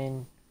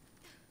moving.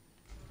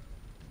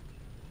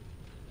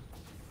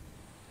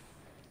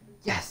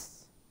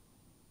 Yes!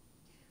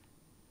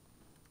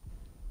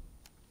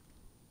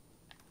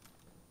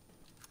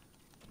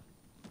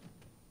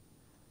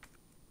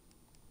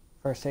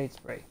 First aid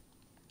spray.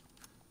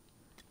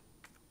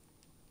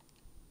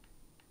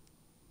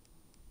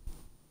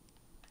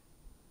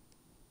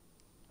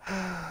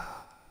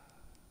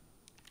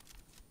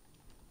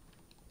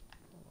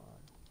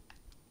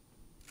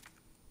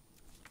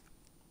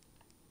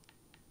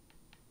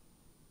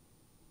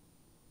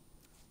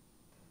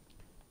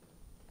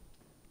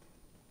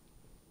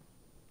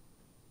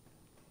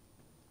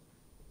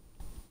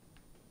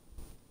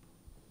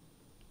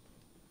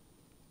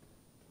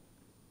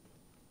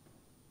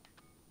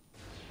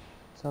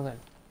 So then,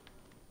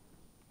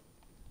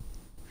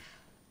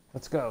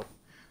 let's go.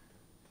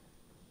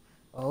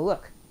 Oh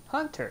look,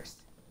 hunters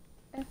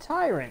and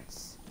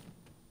tyrants.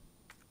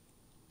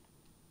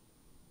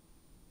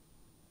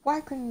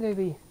 Why couldn't they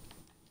be?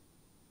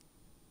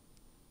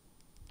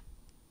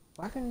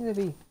 Why couldn't they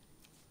be?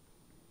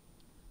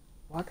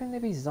 Why couldn't they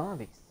be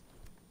zombies?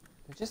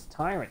 They're just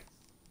tyrants.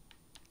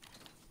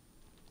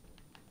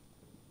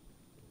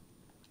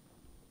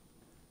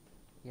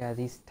 Yeah,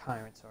 these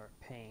tyrants are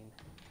a pain.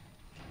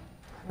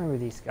 I remember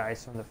these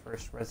guys from the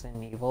first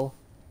Resident Evil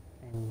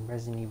and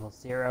Resident Evil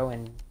 0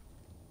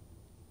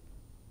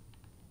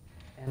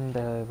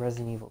 and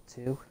Resident Evil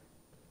 2.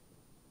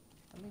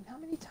 I mean, how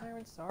many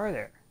tyrants are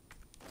there?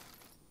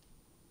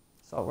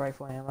 Assault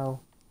rifle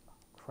ammo. Oh,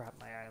 crap,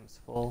 my item's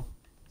full,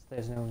 so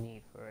there's no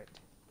need for it.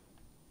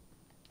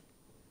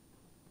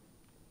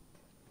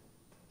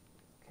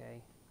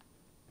 Okay.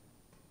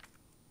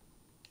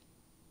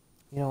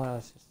 You know what, I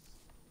was just...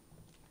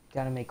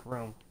 Gotta make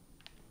room.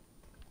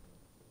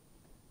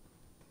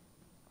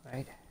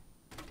 Right?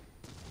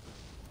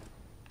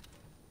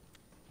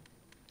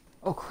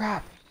 Oh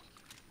crap!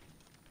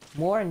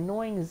 More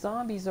annoying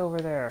zombies over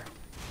there!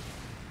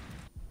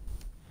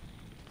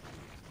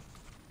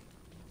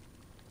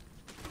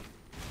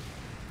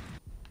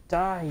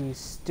 Die, you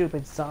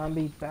stupid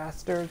zombie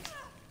bastards!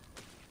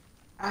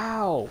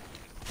 Ow!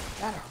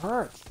 That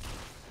hurts!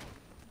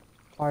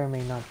 Fire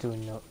may not do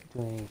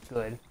any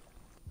good.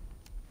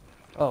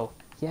 Oh,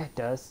 yeah it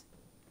does.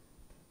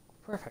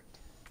 Perfect.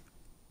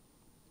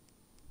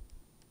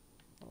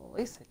 Well, at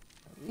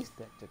least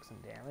that took some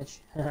damage.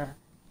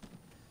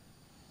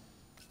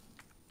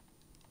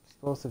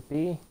 Explosive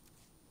B.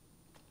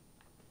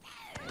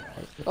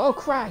 Oh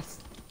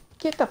Christ!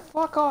 Get the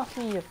fuck off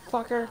me, you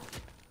fucker!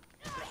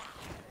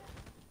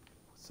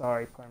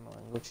 Sorry, pardon my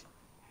language.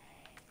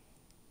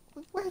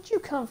 Where'd you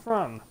come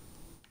from?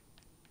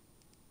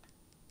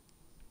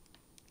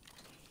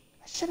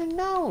 I should have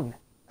known!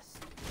 A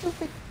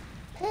stupid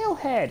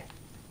palehead!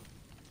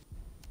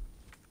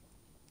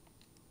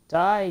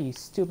 Die, you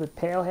stupid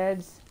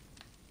paleheads!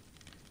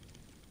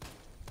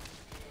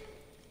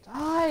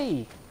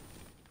 Die!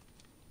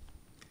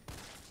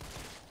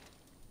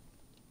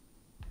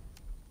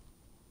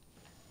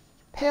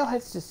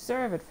 Paleheads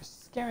deserve it for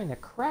scaring the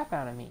crap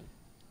out of me.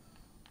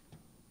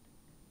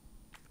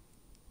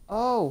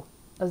 Oh,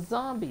 a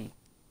zombie.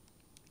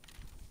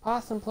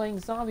 Possum playing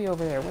zombie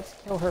over there. Let's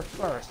kill her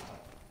first.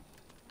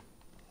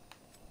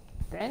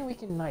 Then we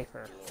can knife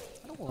her.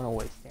 I don't want to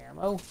waste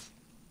ammo.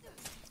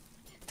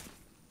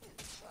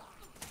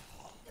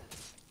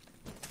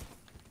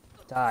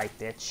 Die,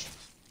 bitch.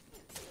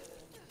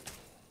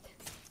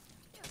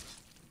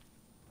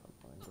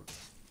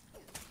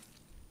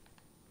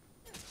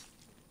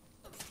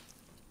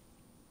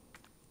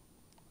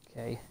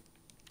 Okay.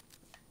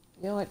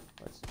 You know what?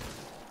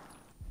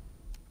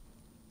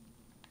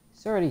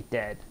 He's already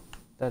dead.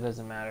 That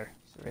doesn't matter.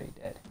 He's already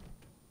dead.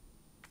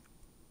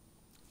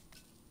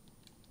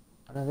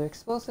 Another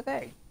explosive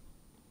A.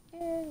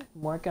 And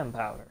more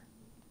gunpowder.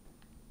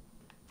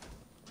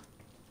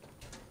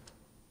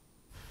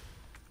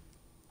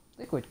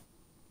 Liquid.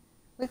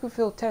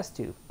 Liquid-filled test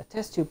tube. A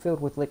test tube filled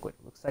with liquid.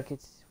 Looks like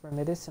it's for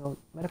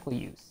medical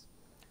use.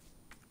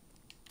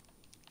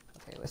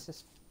 Okay, let's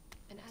just...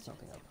 An adjuvant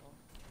something else. sample.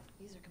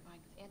 These are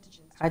combined with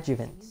antigens.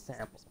 Adjuvant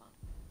sample.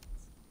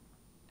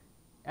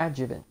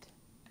 Adjuvant.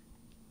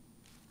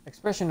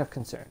 Expression of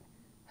concern.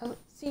 Hello,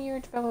 senior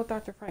and fellow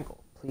Dr. Frankel.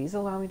 Please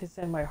allow me to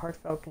send my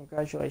heartfelt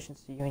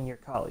congratulations to you and your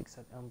colleagues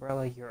at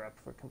Umbrella Europe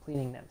for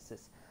completing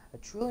Nemesis, a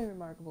truly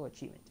remarkable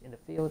achievement in the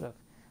field of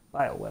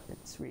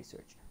bioweapons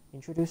research,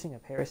 introducing a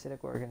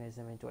parasitic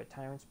organism into a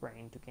tyrant's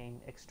brain to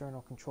gain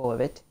external control of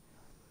it.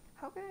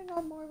 How can I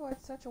not marvel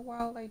at such a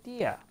wild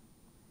idea?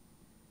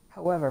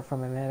 However,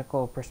 from a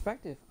medical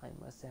perspective, I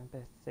must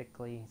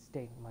emphatically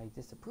state my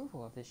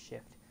disapproval of this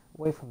shift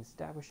away from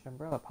established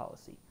Umbrella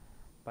policy.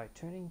 By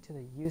turning to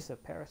the use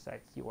of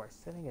parasites, you are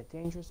setting a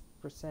dangerous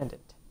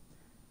precedent.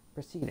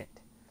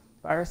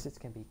 Viruses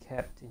can be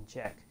kept in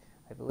check.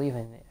 I believe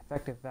an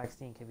effective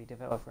vaccine can be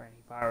developed for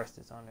any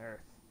viruses on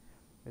Earth,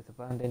 with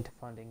abundant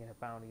funding and a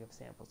bounty of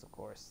samples, of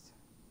course.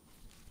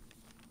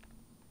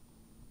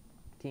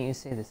 Can you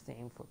say the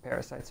same for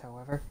parasites,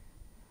 however?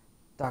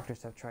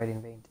 Doctors have tried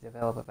in vain to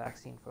develop a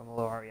vaccine for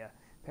malaria.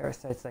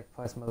 Parasites like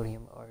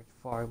Plasmodium are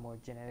far more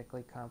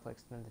genetically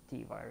complex than the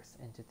T-virus,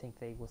 and to think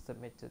they will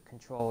submit to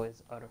control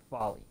is utter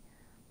folly.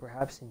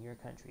 Perhaps in your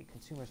country,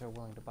 consumers are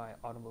willing to buy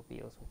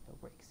automobiles with no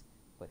brakes,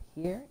 but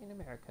here in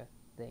America,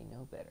 they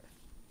know better.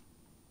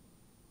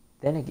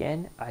 Then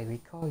again, I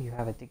recall you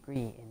have a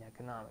degree in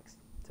economics,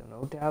 so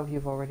no doubt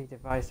you've already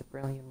devised a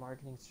brilliant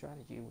marketing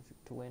strategy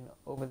to win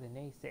over the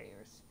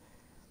naysayers.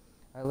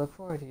 I look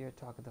forward to your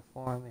talk at the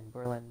forum in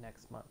Berlin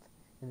next month.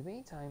 In the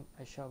meantime,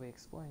 I shall be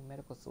exploring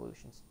medical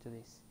solutions to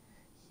this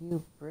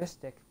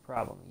hubristic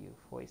problem you've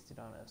foisted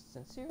on us.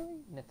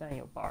 Sincerely,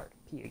 Nathaniel Bard,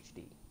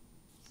 PhD.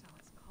 So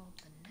it's called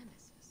the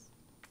Nemesis.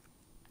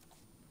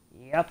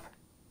 Yep,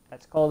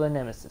 that's called a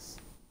Nemesis.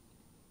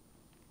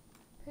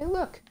 Hey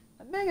look,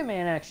 a Mega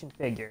Man action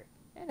figure.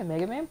 And a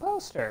Mega Man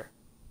poster.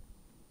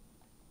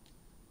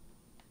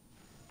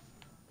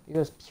 He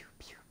goes pew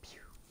pew pew.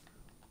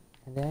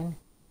 And then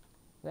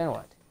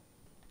what?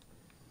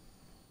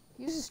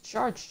 He uses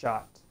charge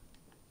shot.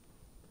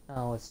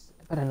 Oh, it's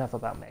but enough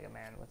about Mega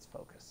Man. Let's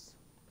focus.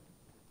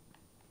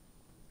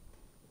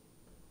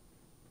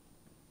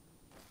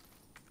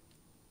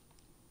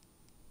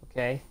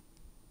 Okay.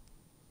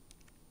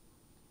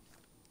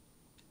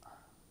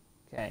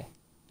 Okay.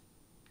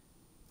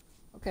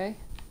 Okay.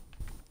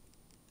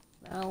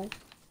 Now,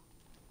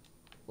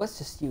 let's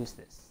just use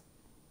this.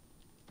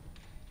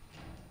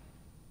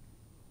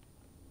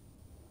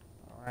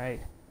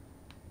 Alright.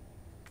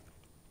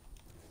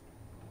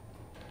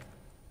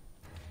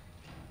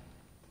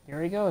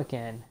 Here we go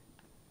again.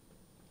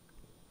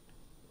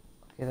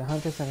 Okay, the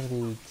hunters are going to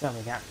be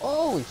jumping out.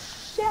 Holy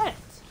shit!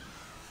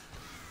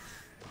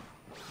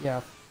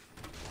 Yeah.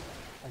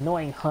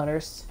 Annoying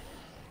hunters.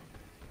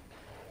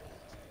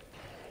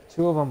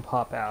 2 of them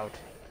pop out.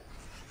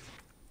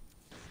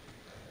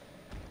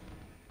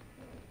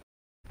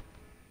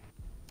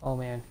 Oh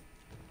man.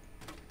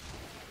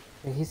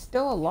 He's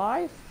still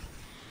alive?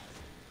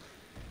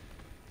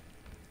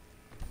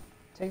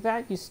 Take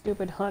that, you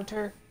stupid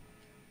hunter.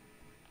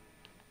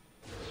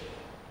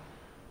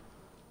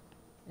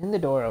 And the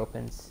door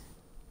opens.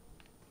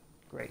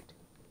 Great.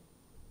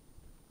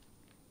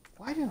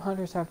 Why do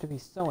hunters have to be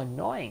so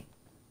annoying?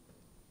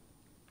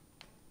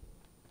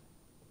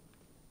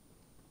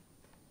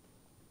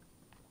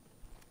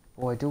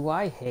 Boy, do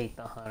I hate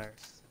the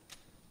hunters.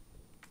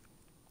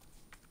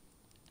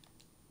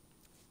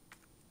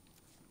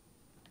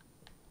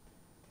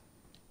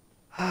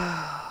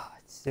 I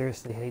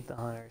seriously hate the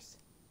hunters.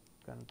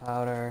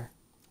 Gunpowder.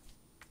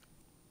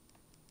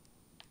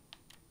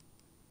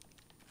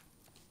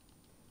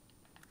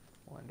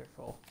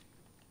 Wonderful.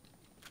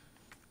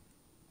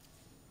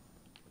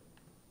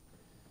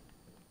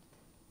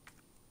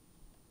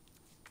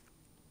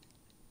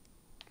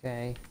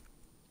 Okay.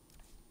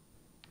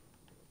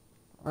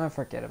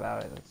 Forget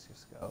about it. Let's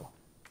just go.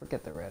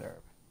 Forget the red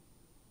herb.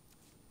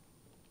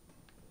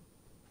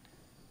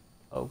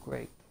 Oh,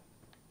 great.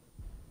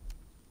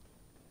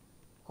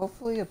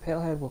 Hopefully a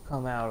palehead will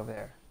come out of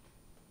there.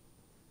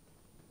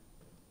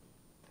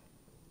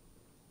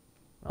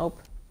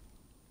 Nope.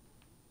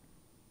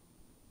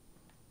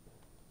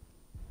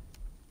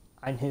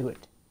 I knew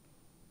it.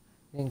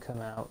 Didn't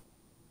come out.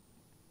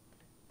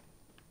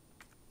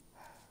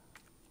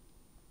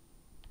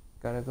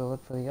 Gotta go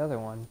look for the other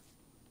one.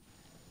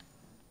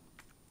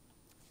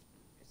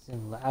 It's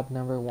in lab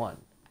number 1.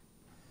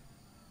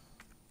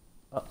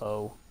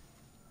 Uh-oh.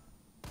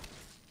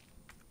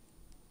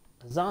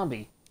 A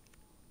zombie.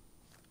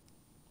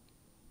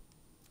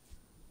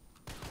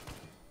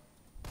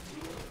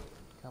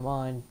 Come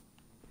on.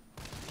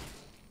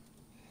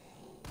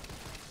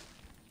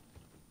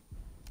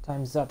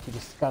 Time's up, you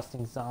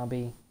disgusting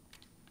zombie.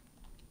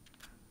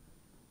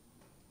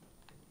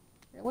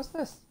 Hey, what's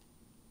this?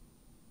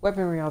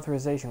 Weapon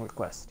reauthorization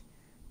request.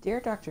 Dear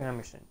Dr.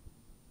 Emerson,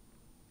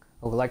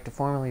 I would like to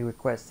formally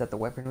request that the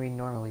weaponry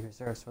normally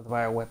reserved for the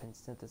bioweapons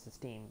synthesis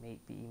team may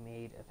be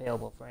made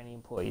available for any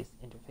employees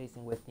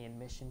interfacing with the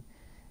admission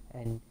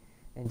and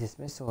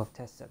dismissal of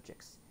test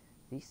subjects.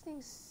 These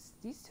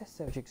test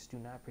subjects do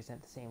not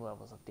present the same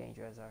levels of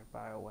danger as our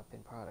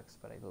bioweapon products,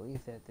 but I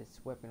believe that this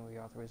weapon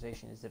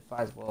reauthorization is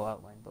advisable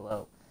outlined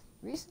below.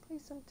 Recently,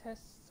 some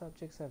test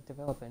subjects have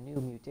developed a new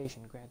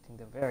mutation granting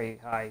them very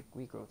high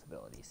regrowth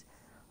abilities.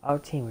 Our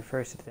team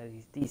refers to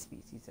these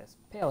species as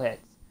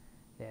paleheads.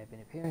 They have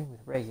been appearing with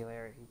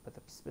regularity, but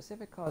the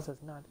specific cause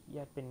has not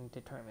yet been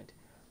determined.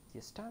 The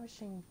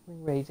astonishing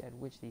rate at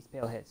which these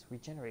paleheads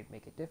regenerate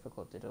make it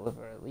difficult to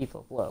deliver a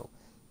lethal blow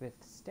with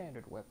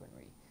standard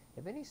weaponry.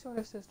 If any sort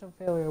of system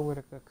failure were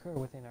to occur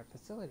within our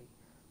facility,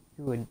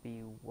 we would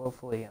be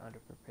woefully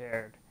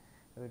underprepared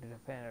to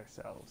defend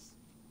ourselves.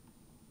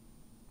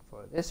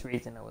 For this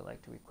reason, I would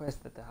like to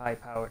request that the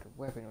high-powered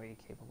weaponry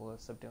capable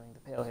of subduing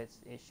the paleheads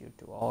issued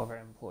to all of our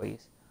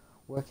employees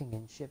working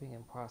in shipping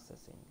and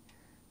processing.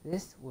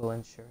 This will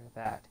ensure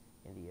that,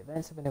 in the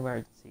event of an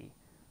emergency,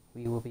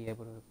 we will be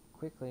able to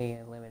quickly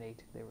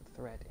eliminate their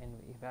threat and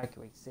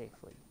evacuate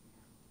safely.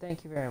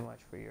 Thank you very much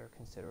for your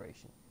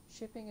consideration.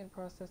 Shipping and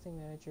Processing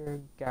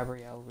Manager,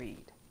 Gabrielle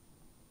Reed.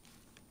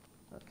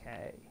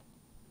 Okay.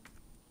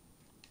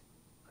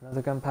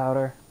 Another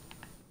gunpowder.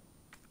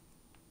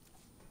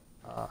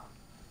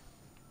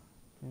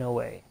 No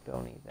way.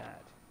 Don't need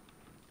that.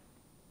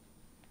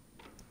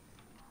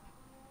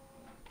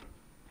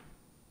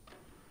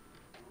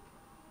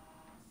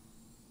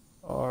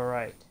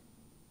 Alright.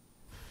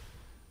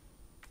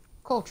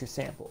 Culture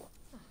sample.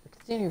 A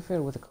container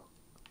filled with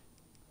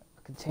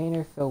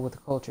a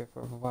culture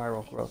for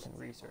viral growth and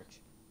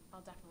research.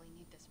 I'll definitely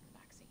need this for the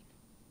vaccine.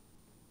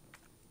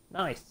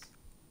 Nice.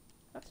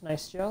 That's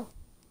nice, Joe.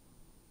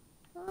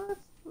 That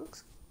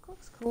looks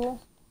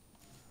cool.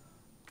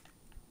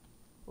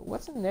 But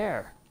what's in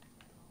there?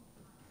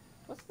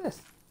 What's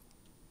this?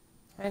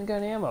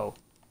 Handgun ammo.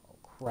 Oh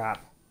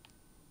crap.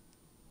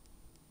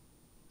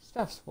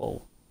 Stuff's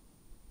full.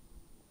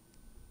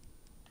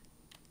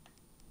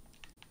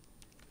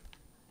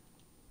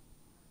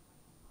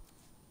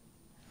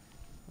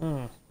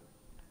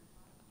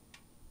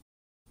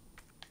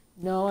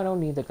 No, I don't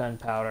need the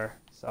gunpowder.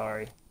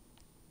 Sorry.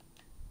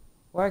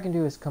 What I can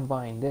do is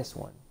combine this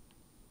one.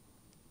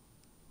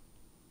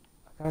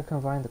 I gotta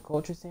combine the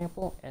culture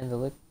sample and the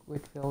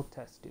liquid-filled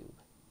test tube.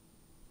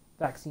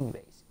 Vaccine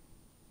base.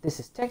 This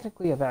is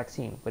technically a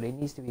vaccine, but it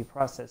needs to be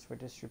processed for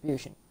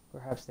distribution.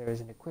 Perhaps there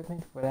is an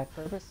equipment for that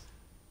purpose?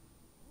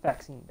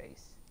 Vaccine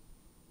base.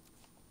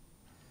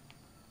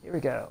 Here we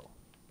go.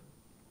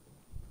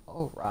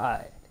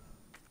 Alright.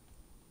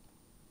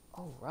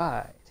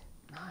 Alright.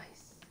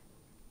 Nice.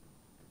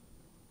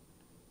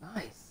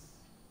 Nice.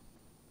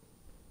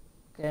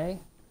 Okay.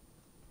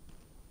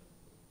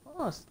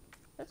 Oh,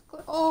 that's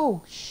good.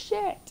 Oh,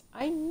 shit!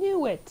 I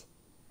knew it!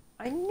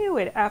 I knew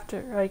it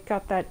after I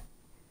got that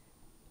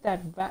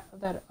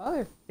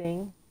other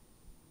thing.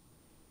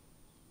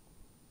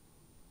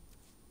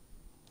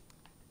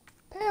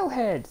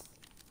 Paleheads!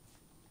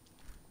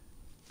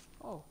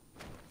 Oh.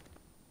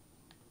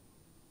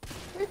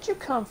 Where'd you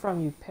come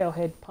from, you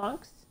palehead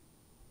punks?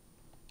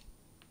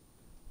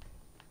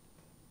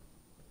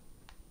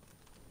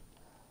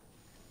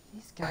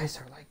 These guys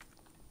are like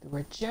the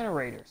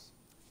regenerators.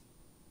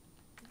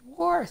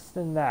 Worse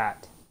than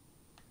that.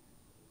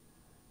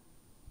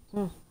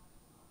 Now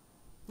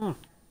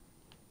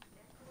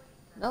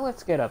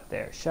let's get up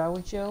there, shall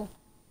we, Jill?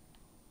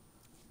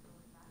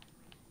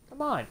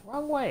 Come on,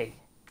 wrong way.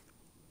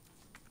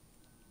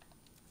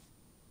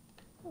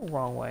 Oh,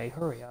 wrong way,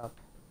 hurry up.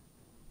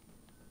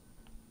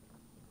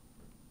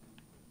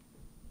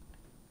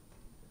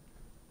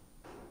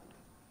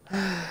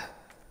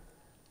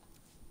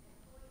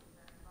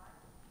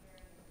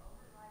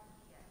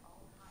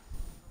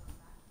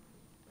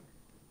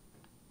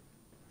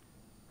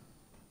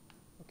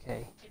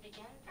 Okay. To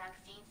begin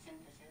vaccine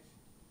synthesis,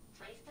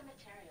 place the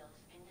materials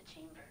in the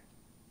chamber.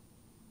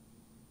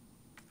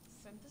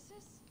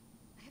 Synthesis?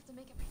 I have to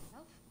make it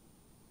myself?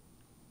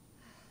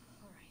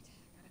 Alright,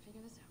 gotta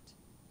figure this out.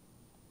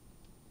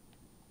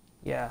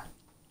 Yeah.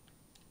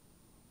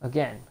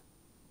 Again,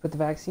 put the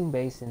vaccine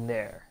base in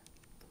there.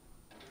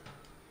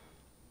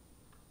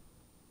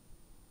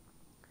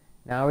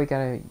 Now we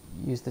gotta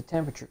use the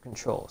temperature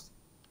controls.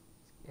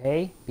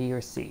 A, B,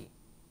 or C.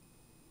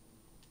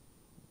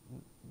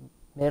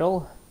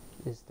 Middle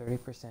is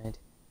 30%.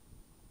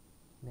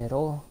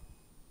 Middle.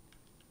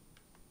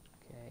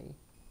 Okay.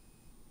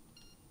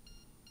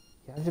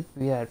 You have to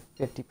be at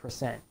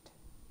 50%.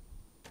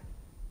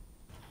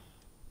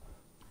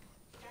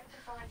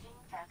 Synthesizing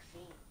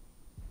vaccine.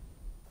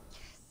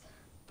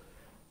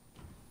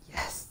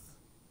 Yes!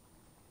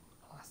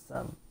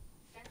 Awesome.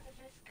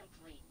 Synthesis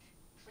complete.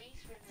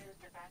 Please remove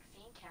the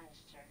vaccine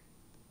canister.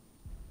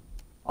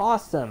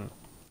 Awesome!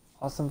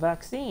 Awesome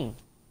vaccine.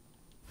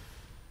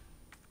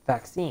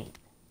 Vaccine.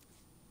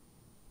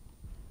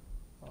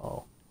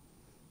 Oh.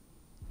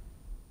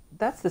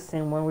 That's the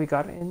same one we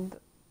got in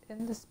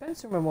the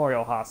Spencer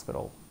Memorial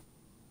Hospital.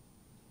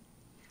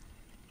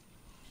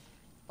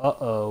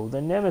 Uh-oh,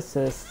 the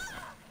Nemesis.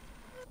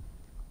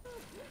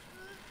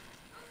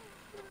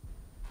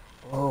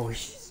 Oh, he's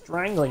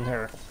strangling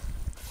her.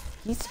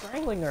 He's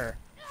strangling her.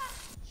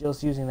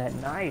 Jill's using that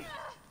knife.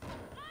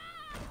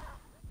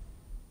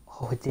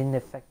 Oh, it didn't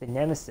affect the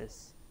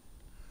Nemesis.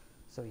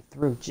 So he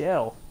threw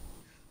Jill.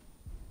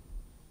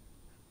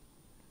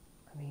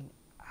 I mean,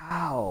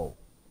 ow.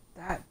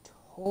 That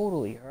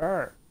totally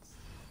hurts.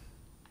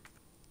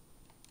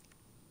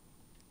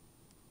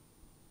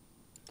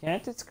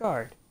 Can't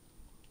discard.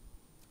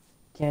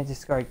 Can't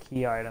discard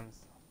key items.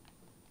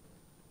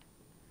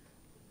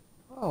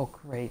 Oh,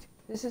 great.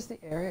 This is the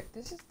area.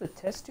 This is the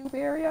test tube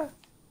area?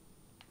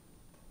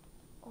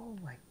 Oh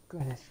my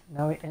goodness.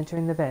 Now we enter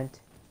in the vent.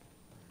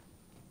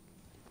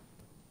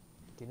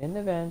 Get in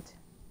the vent.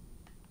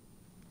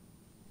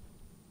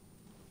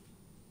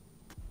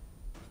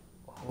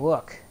 Oh,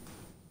 look.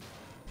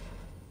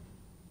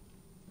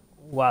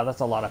 Wow, that's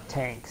a lot of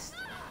tanks.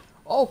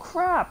 Oh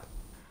crap!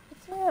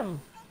 It's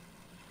him!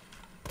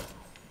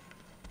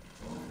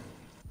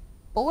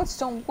 Bullets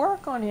don't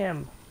work on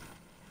him!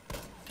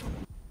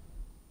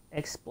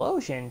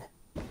 Explosion?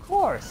 Of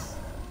course!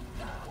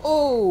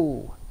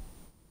 Oh!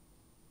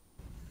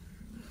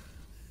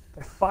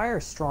 But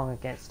fire's strong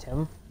against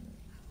him.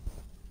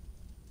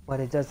 But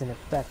it doesn't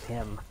affect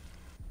him.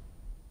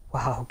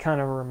 Wow,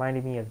 kind of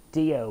reminded me of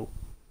Dio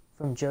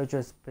from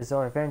JoJo's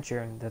Bizarre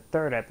Adventure in the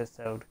 3rd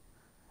episode,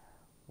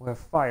 where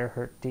fire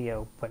hurt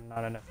Dio, but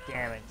not enough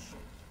damage.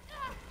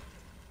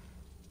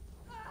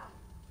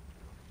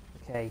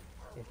 Okay,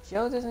 if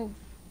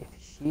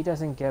she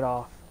doesn't get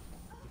off,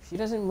 if she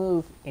doesn't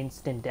move,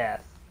 instant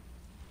death.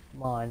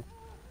 Come on,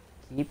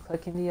 keep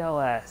clicking the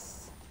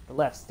LS, the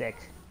left stick,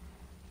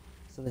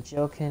 so that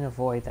Jill can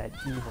avoid that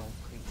evil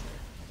creature.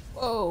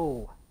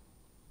 Whoa!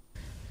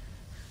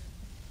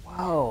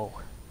 Whoa!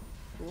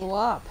 Blew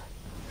up!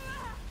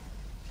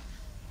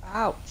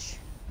 Ouch!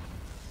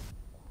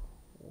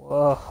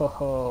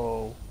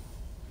 Whoa!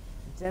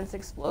 Dense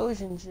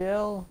explosion,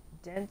 Jill!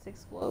 Dense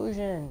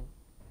explosion!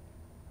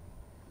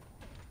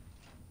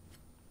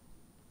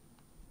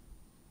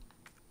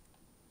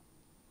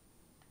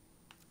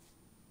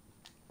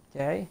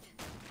 Okay.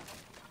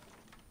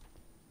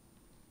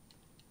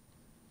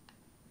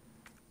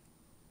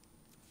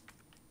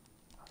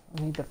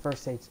 I need the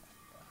first aid.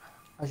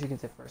 How should you get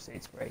the first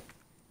aid spray?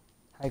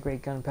 High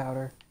grade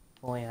gunpowder.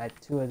 If only I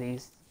had 2 of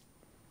these.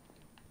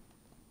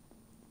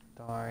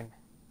 Darn.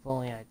 If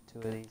only I had 2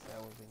 of these, that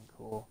would have been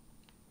cool.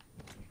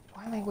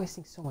 Why am I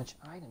wasting so much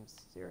items?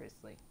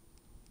 Seriously.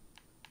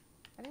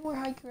 Any more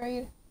high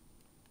grade?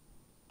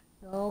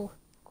 No,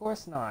 of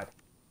course not.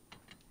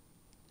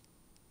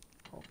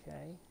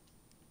 Okay.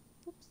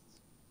 Oops.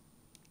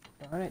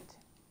 Darn it.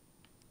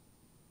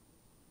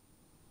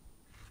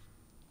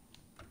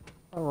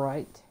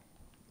 Alright.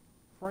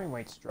 Frame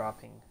rate's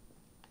dropping.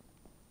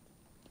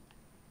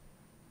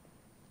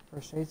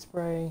 First aid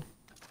spray.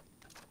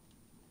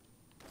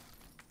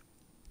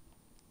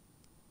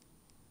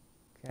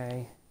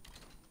 Okay.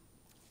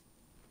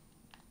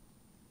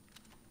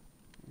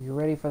 You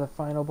ready for the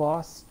final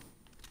boss?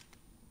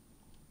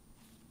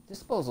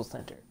 Disposal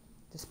Center.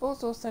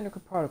 Disposal Center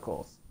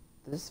particles.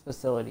 This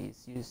facility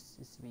is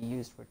to be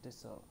used for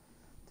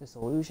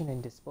dissolution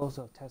and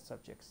disposal of test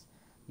subjects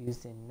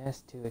used in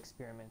Nest 2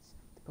 experiments.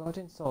 The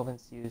potent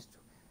solvents used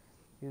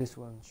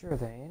will ensure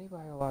that any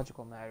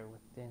biological matter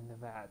within the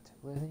vat,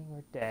 living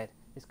or dead,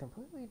 is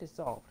completely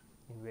dissolved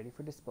and ready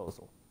for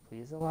disposal.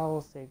 Please allow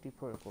all safety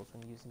protocols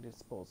when using the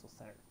disposal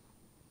center.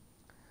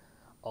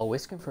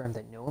 Always confirm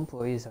that no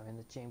employees are in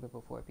the chamber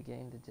before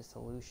beginning the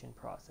dissolution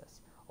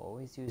process.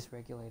 Always use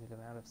regulated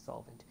amount of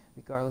solvent,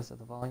 regardless of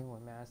the volume or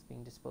mass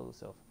being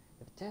disposed of.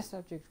 If a test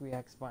subject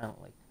reacts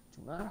violently,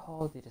 do not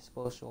halt the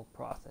disposal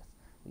process.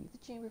 Leave the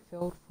chamber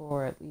filled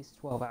for at least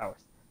 12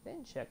 hours.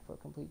 Then check for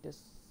complete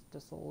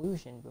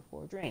dissolution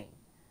before draining.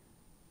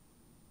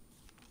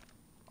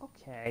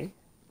 Okay.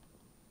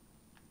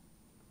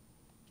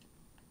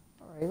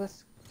 Alright,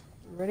 let's...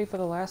 Ready for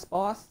the last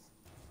boss?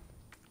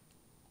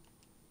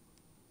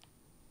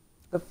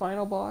 The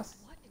final boss?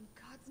 What in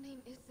God's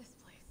name is this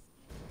place?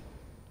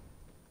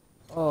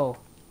 Oh.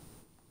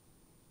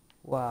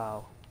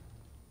 Wow.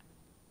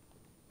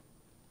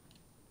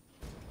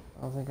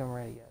 I don't think I'm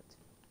ready yet.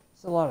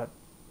 It's a lot of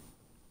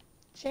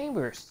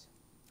chambers.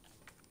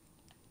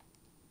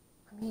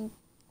 I mean,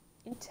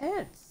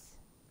 intense.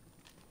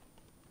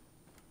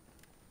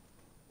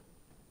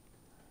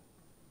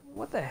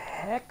 What the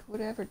heck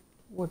would ever...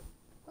 What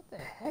the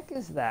heck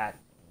is that?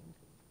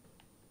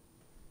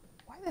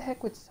 Why the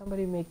heck would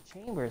somebody make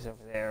chambers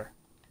over there?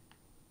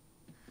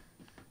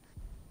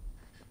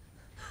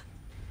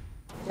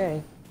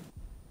 Okay.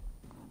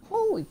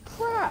 Holy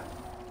crap!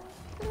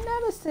 The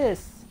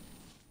Nemesis!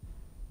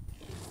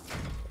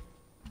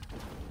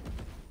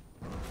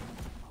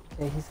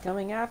 Okay, he's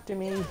coming after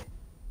me.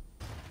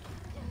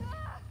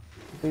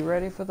 Be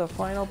ready for the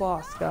final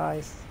boss,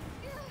 guys.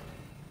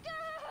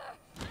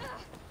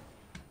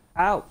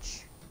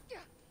 Ouch!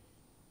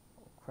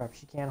 Oh crap,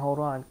 she can't hold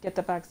on. Get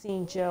the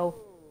vaccine, Jill.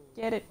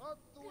 Get it. What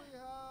do we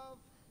have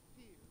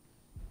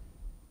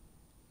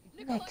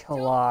here?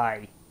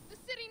 Nikolai. The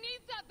city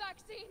needs that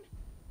vaccine.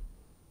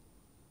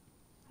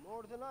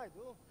 More than I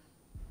do.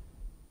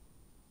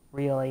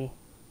 Really?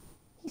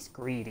 He's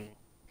greedy.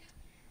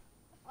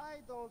 I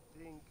don't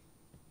think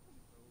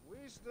the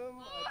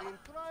wisdom I've been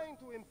trying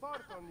to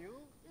impart on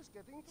you is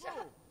getting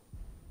through.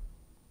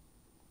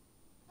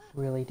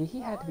 Really? Did he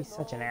have to be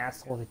such an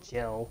asshole to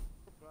Jill?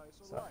 The price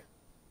of Sorry. life.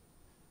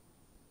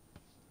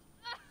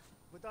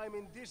 But I'm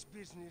in this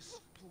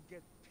business to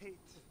get paid.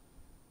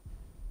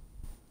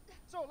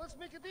 So let's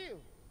make a deal.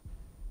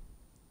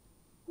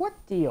 What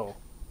deal?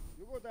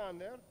 You go down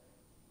there,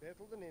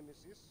 battle the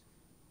Nemesis,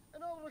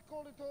 and I'll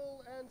recall it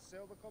all and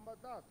sell the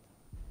combat data.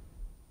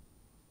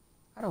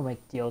 I don't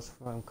make deals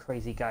from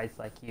crazy guys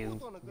like you,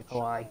 Put on a good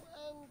Nikolai. show,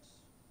 and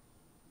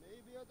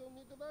maybe I don't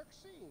need the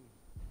vaccine.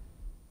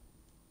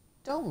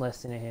 Don't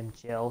listen to him,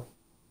 Jill.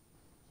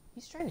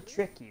 He's trying to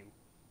trick you.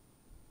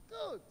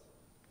 Good.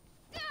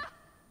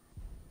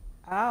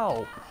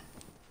 Ow!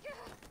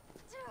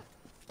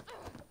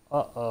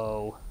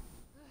 Uh-oh.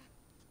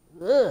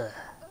 Ugh!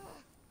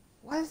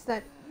 What is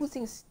that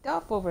oozing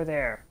stuff over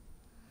there?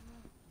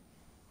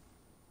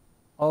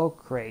 Oh,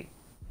 great.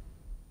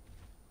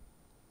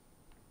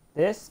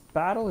 This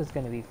battle is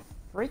going to be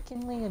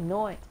freaking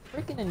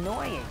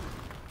annoying.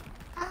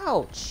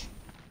 Ouch!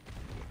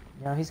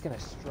 Now he's going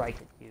to strike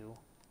at you.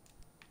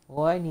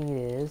 All I need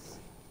is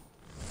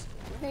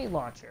a grenade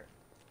launcher.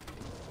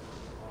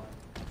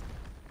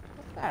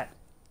 What's that?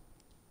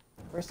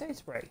 First aid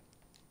spray.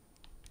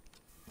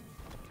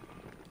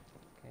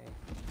 Okay.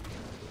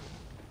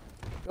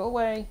 Go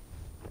away.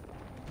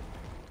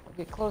 Don't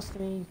get close to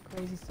me, you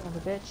crazy son of a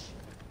bitch.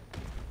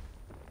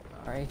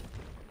 Alright.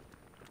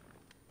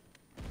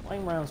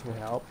 Flame rounds would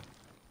help.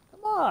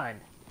 Come on!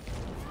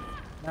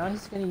 Now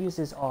he's gonna use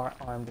his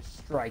arm to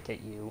strike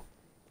at you.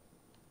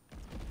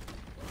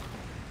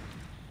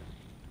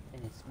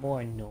 And it's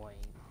more annoying.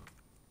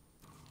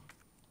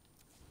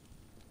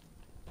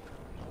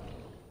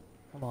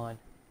 Come on.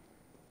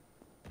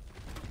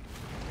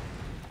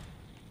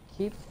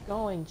 Keep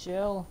going,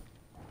 Jill.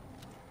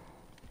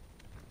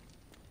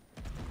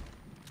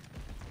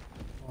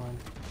 Come on.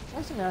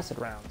 Try some acid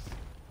rounds.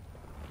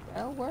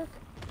 That'll work?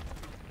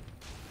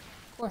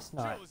 Of course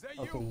not. Jill, is that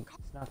Okay, you?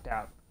 he's knocked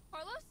out.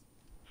 Carlos?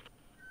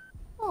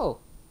 Oh,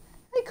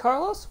 hey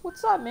Carlos,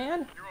 what's up,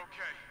 man? You're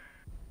okay.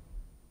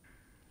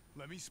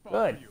 Let me spot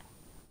Good. for you.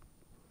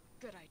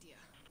 Good idea.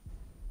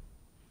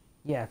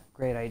 Yeah,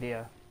 great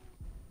idea.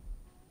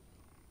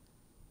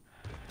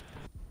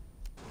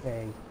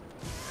 Okay.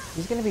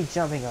 He's gonna be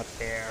jumping up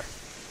there.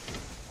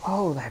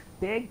 Oh, that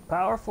big,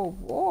 powerful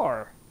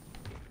roar.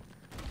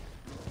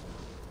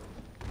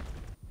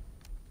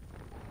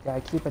 Gotta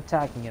keep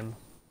attacking him.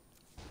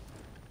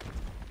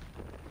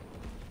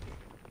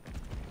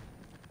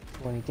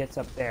 When he gets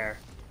up there.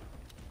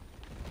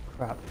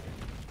 Crap.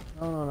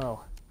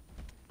 No.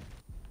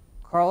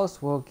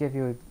 Carlos will give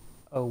you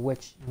a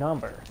which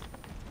number.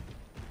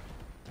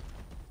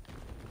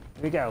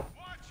 Here we go.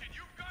 Watch it,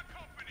 you've got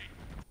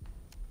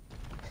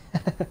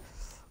company.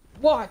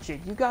 Watch it,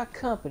 you got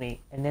company.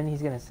 And then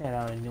he's gonna send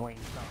out annoying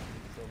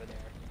zombies over there.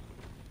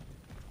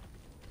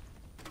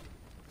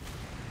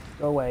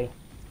 Go away.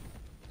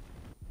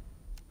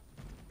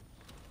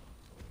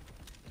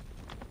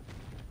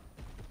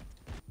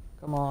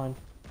 Come on.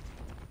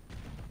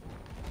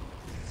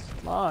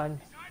 Come on.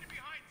 He's hiding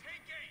behind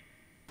tank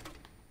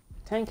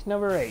 8. Tank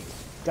number 8.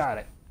 Got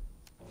it.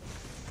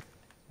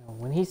 Now,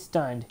 when he's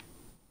stunned,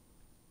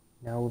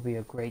 now will be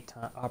a great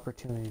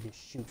opportunity to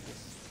shoot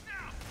this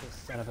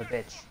son of a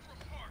bitch.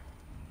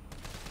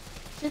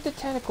 Shoot the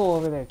tentacle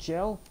over there,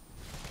 Jill.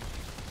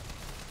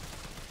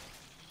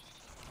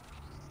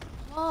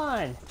 Come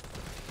on.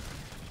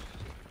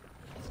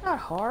 It's not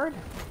hard.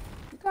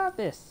 You got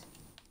this.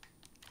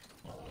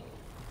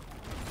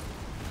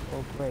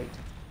 Oh, great.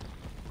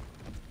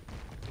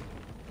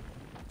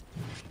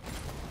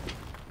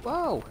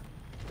 Whoa!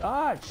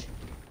 Dodge!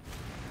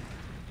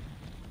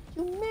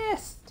 You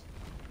missed!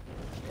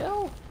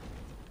 Jill?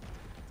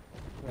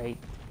 Great.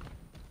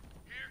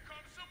 Here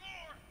comes some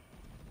more.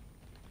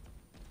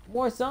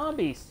 More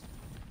zombies!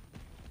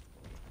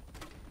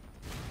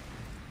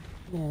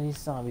 Yeah, these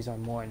zombies are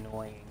more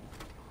annoying.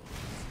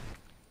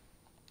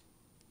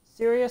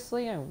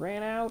 Seriously? I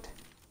ran out?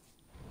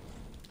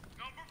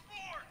 Number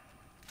 4.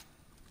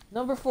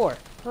 Number 4,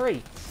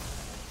 hurry!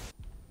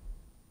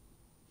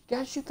 You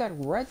gotta shoot that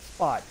red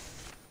spot.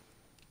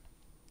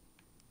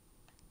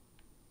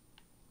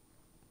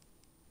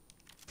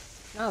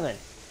 Now then.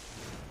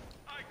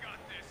 I got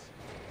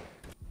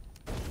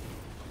this.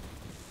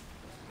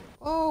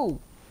 Oh!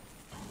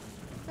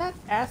 Is that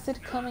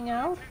acid coming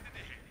out?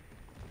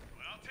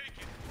 Well, I'll take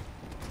it.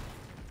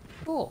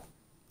 Cool.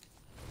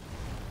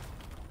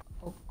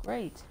 Oh,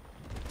 great.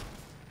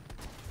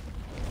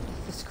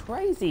 This is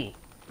crazy.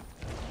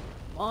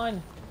 Come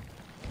on.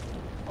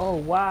 Oh,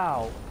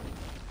 wow.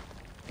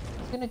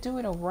 He's gonna do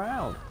it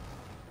around.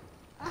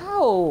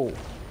 Ow!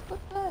 What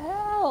the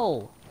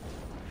hell?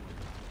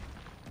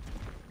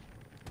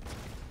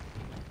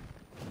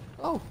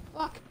 Oh,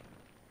 fuck.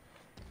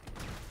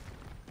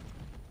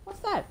 What's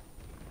that?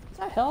 Is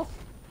that health?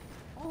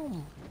 Oh,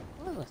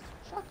 what are those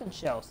shotgun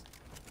shells?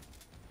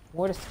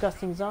 More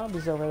disgusting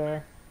zombies over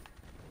there.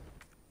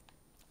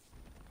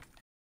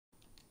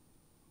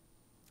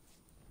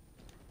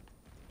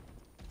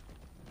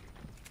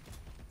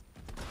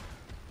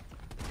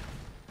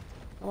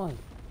 Come on.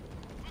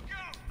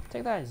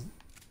 Take that.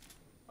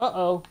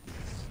 Uh-oh.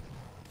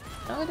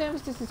 Now the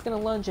Nemesis is gonna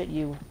lunge at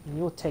you, and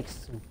you'll take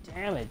some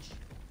damage.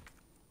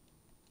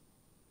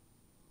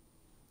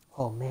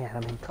 Oh man,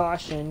 I'm in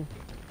caution.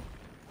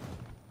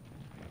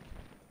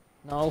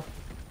 No.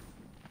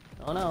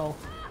 Oh no.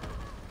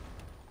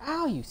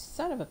 Ow, you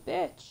son of a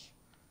bitch.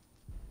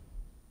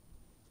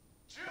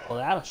 Well,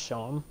 that'll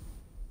show him.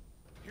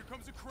 Here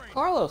comes a crane.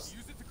 Carlos!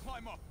 Use it to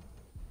climb up.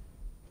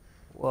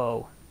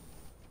 Whoa.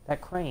 That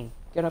crane.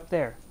 Get up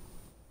there.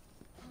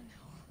 Oh no.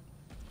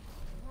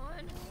 Come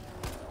on.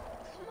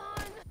 Come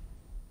on.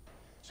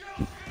 Jill,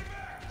 stay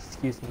back.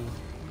 Excuse me.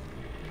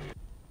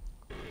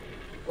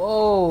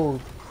 Whoa,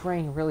 the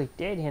crane really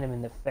did hit him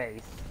in the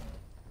face.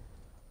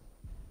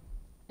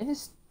 And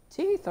his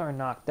teeth are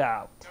knocked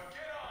out. Now get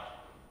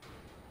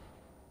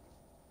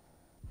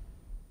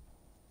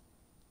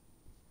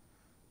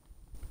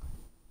on.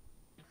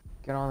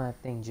 Get on that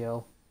thing,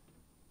 Jill.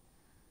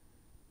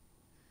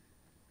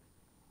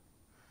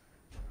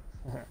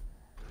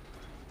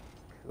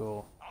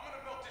 Cool. I'm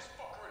gonna melt this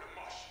fucker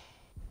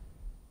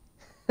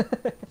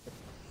into mush.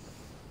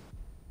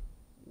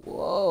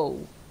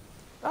 Whoa.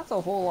 That's a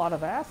whole lot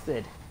of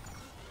acid.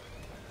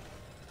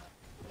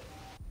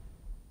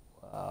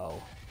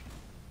 Wow.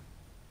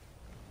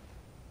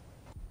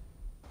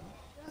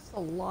 That's a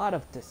lot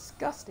of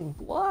disgusting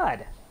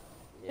blood.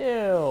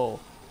 Ew.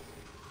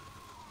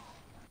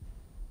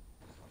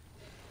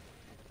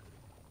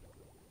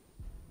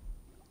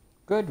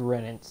 Good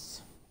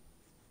riddance.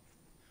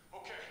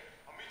 Okay,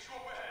 I'll meet you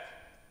up ahead.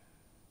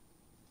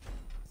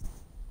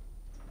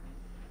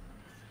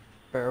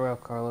 Farewell,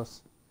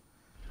 Carlos.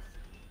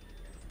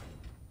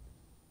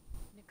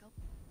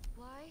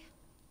 Nikolai,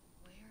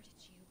 where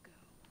did you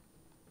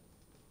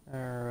go?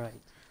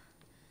 Alright.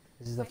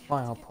 This is the I have to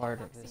final get that part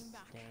of vaccine this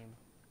back. game.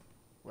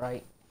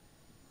 Right?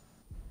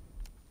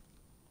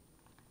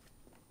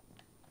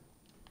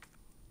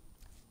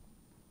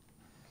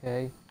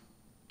 Okay.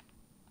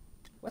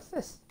 What's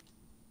this?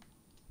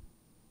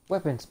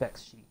 Weapon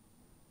specs sheet.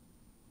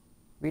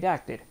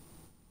 Redacted.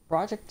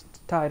 Project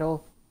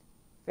title: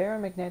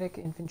 Ferromagnetic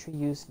Infantry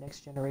Use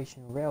Next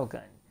Generation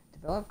Railgun.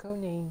 Develop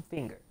codename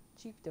Finger.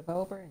 Chief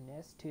Developer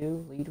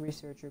NES2. Lead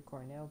Researcher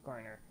Cornell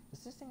Garner.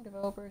 Assisting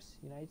Developers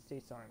United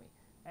States Army.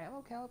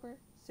 Ammo caliber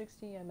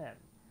 60 mm.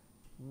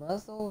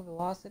 Muzzle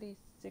velocity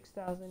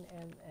 6000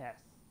 ms.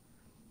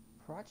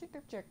 Project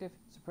objective: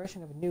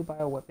 suppression of a new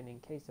bioweapon in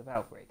case of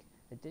outbreak.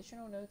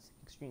 Additional notes: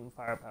 extreme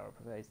firepower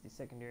provides the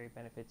secondary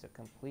benefits of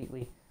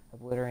completely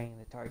obliterating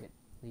the target,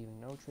 leaving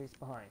no trace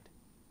behind.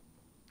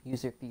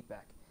 User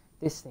feedback: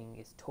 this thing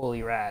is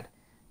totally rad.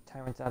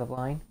 Tyrant's out of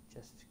line,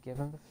 just give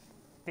him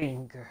the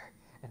finger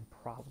and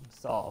problem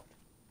solved.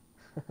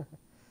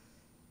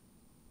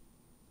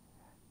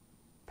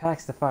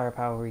 Packs the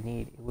firepower we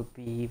need. It would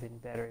be even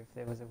better if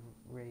there was a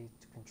way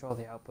to control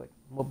the output.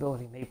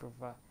 Mobility may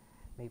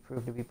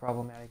prove to be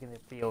problematic in the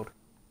field.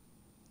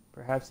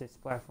 Perhaps its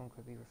platform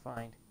could be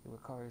refined. It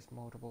requires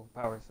multiple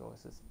power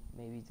sources.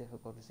 It may be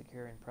difficult to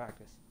secure in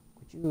practice.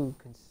 Could you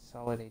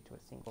consolidate to a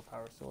single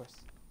power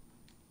source?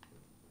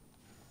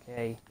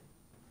 Okay.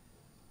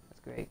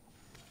 That's great.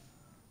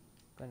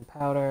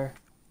 Gunpowder.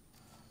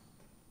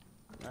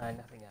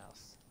 Nothing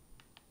else.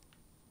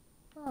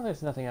 Oh,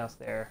 there's nothing else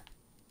there.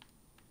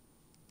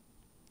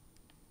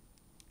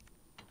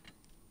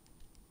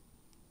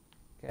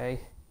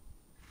 Okay.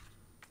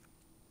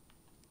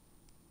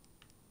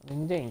 I'm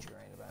in danger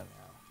right about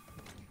now.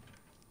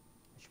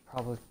 I should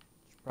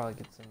probably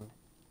get some.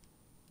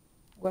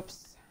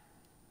 Whoops.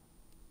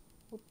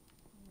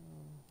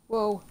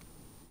 Whoa.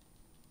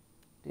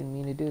 Didn't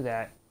mean to do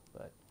that,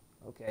 but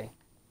okay.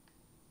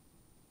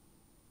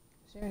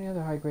 Is there any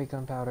other high-grade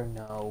gunpowder?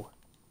 No.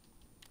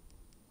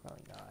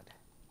 Probably not.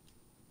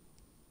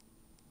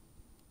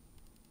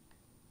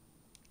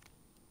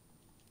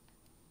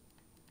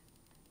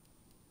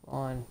 Come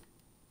on.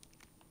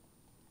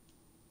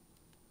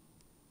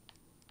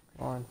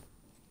 Come on.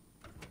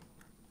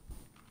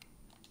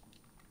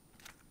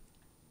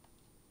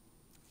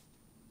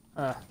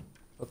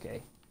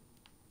 Okay.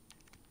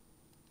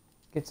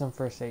 Get some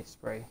first aid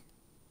spray.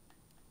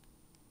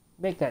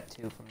 Make that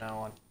 2 from now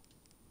on.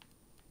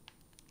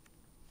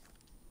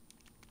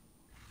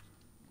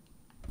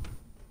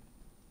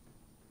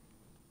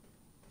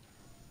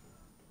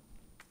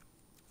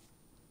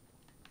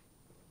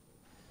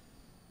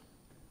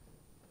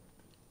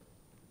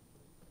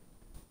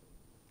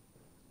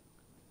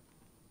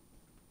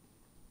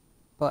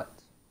 But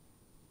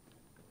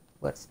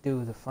let's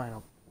do the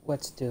final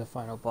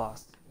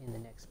boss in the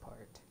next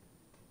part.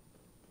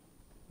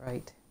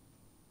 Right?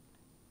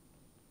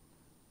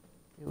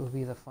 It will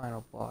be the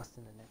final boss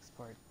in the next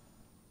part.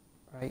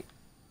 Right?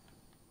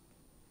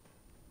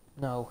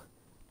 No.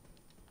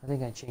 I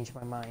think I changed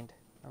my mind.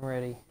 I'm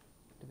ready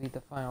to beat the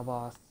final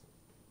boss.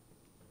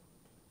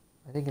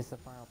 I think it's the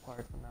final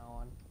part from now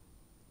on.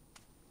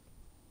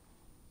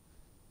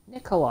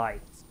 Nikolai!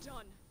 It's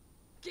done.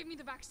 Give me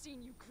the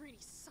vaccine, you greedy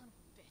son of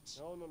a bitch.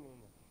 No.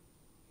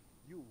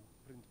 You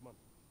print money.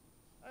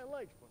 I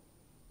like money.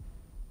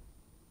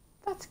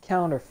 That's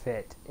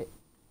counterfeit.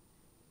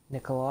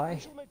 Nikolai? We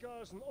shall make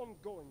ours an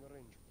ongoing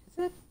arrangement. Is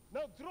it?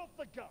 Now drop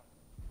the gun.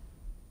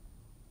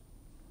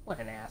 What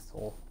an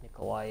asshole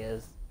Nikolai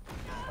is.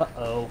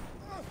 Uh-oh.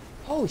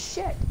 Oh,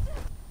 shit!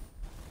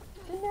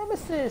 The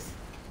Nemesis!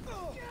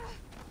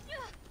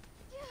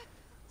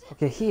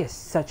 Okay, he is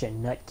such a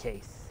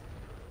nutcase.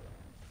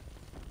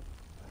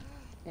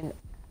 And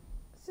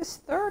it's his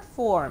third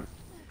form.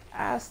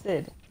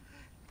 Acid.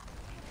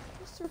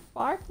 You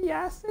survived the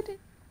acid?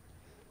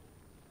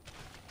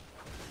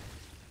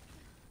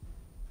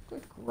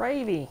 Good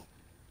gravy.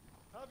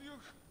 Have you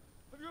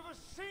ever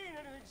seen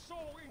anything so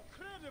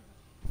incredible?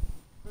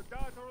 The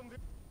data on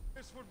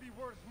this would be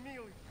worth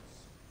millions.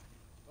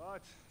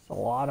 But It's a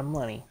lot of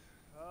money.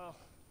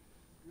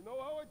 you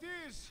know how it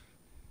is.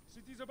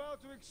 City's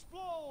about to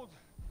explode.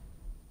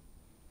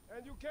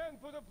 And you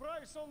can't put a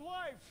price on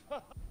life.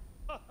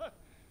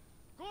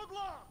 Good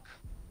luck!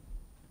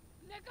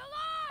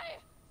 Nikolai!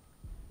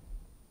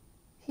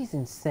 He's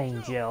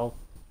insane, Jill.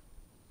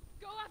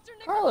 Go after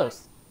Nikolai!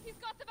 Carlos! He's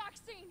got the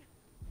vaccine!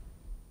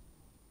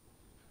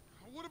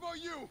 What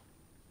about you?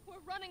 We're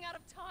running out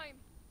of time.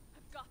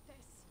 I've got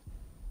this.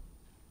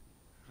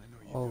 I know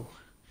you do.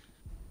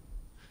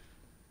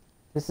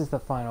 This is the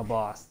final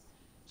boss.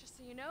 Just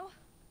so you know,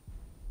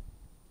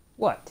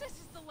 What? this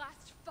is the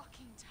last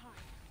fucking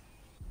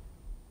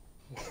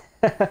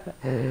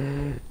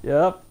time.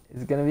 Yep,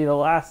 it's gonna be the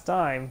last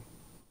time.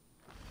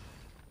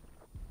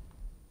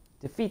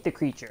 Defeat the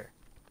creature.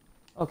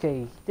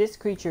 Okay, this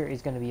creature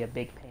is gonna be a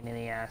big pain in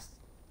the ass.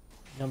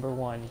 Number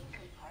 1.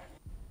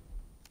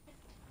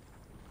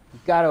 You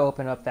gotta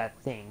open up that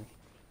thing.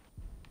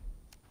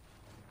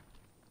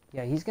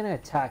 Yeah, he's gonna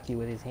attack you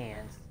with his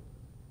hands.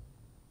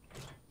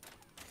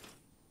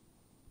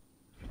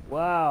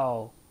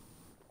 Wow.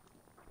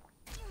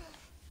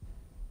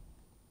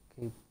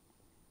 Okay.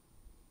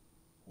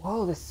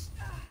 Whoa, this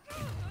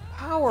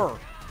power!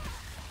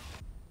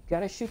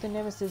 Gotta shoot the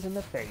Nemesis in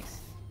the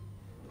face.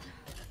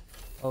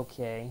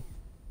 Okay.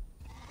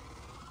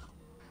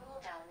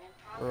 Cooldown in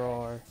progress.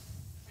 Roar.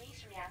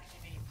 Please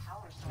reactivate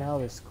power source. Now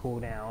this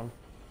cooldown.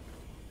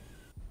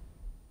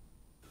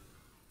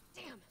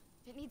 Damn,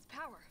 it needs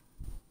power.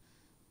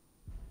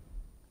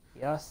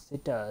 Yes,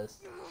 it does,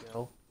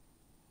 Jill.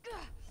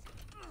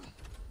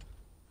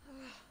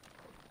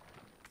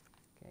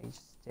 Okay,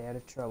 just stay out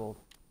of trouble.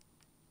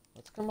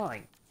 Let's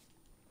combine.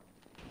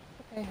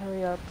 Okay,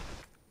 hurry up.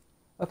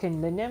 Okay,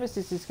 the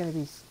Nemesis is going to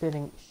be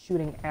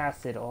shooting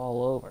acid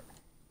all over.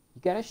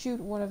 You gotta shoot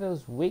one of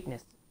those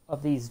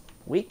these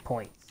weak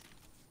points.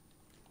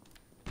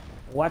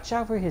 Watch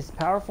out for his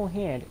powerful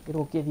hand.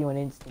 It'll give you an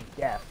instant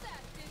death. That,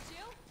 did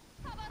you?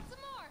 How about some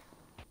more?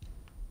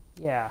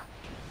 Yeah.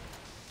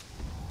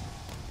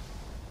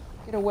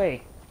 Get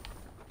away.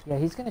 Yeah,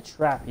 he's gonna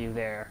trap you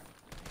there.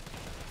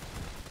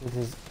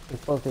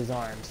 With both his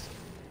arms.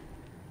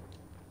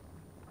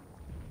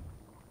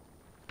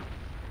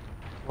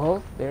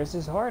 Well, there's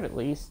his heart at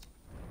least.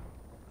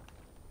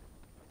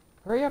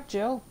 Hurry up,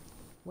 Jill.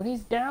 When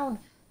he's down,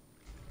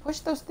 push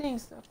those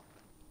things.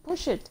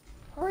 Push it.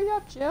 Hurry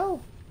up,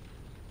 Jill.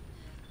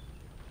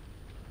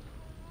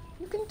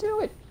 You can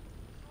do it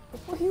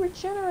before he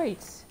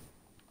regenerates.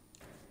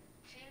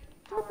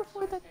 Do it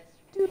before that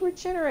dude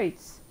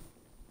regenerates.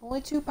 Only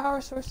 2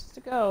 power sources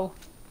to go.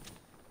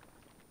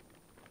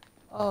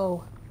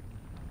 Oh.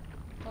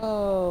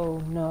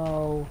 Oh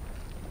no.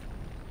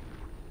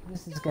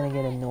 This is gonna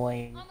get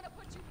annoying. I'm gonna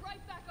put you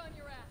right back on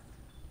your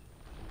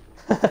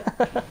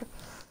ass.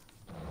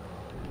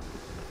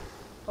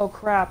 Oh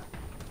crap.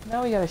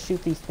 Now we gotta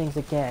shoot these things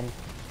again.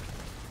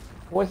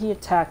 Or he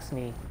attacks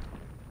me.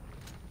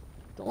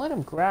 Don't let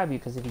him grab you,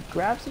 because if he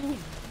grabs you,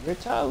 you're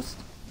toast.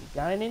 You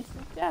got an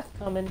instant death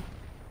coming.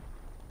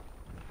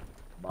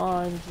 Come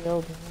on,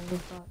 Jill. This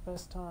is not the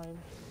best time.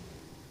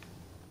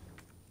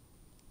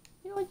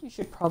 I feel like you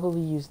should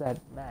probably use that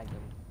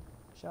magnum.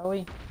 Shall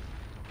we?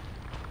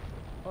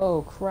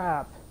 Oh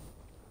crap.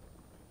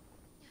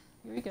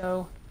 Here we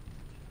go.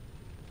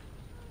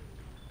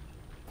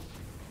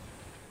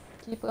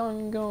 Keep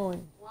on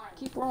going.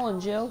 Keep rolling,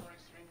 Jill.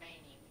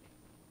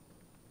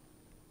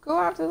 Go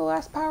after the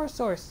last power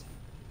source.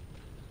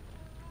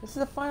 This is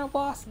the final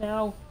boss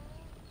now.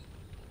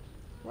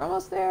 We're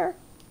almost there.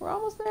 We're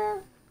almost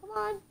there. Come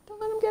on.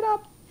 Don't let him get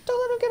up. Don't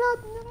let him get up.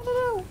 No, no,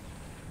 no, no.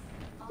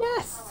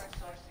 Yes.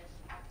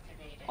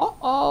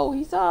 Uh-oh,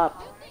 he's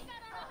up.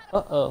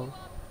 Uh-oh.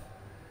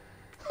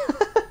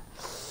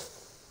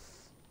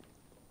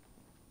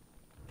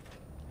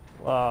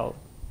 Wow.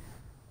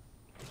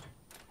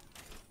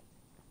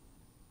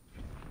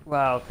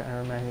 Wow, kind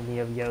of reminded me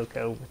of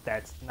Yoko with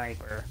that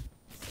sniper.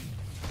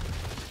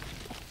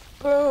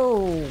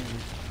 Boom!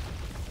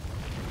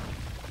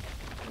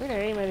 We're gonna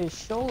aim at his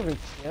shoulder,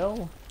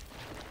 Jill.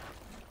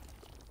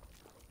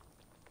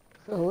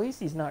 At least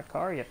he's not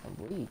Karya from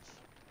Bleach.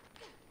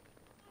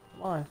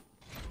 Come on.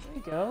 There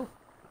you go.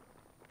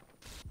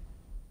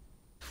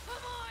 Come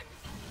on!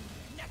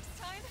 Next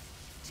time,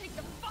 take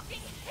the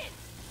fucking hint!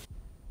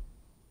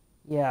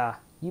 Yeah,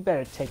 you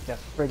better take the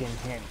friggin'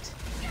 hint.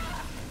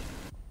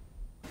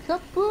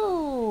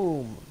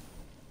 Kaboom!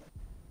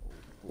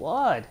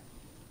 Blood.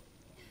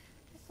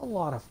 That's a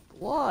lot of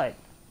blood.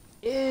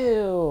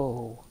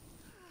 Ew.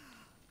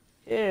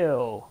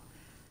 Ew.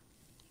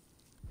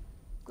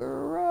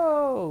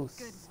 Gross.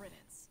 Good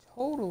riddance.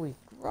 Totally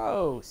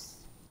gross.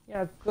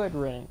 Yeah, good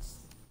riddance.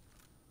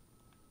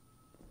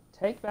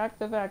 Take back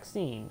the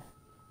vaccine.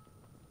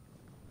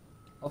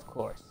 Of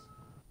course.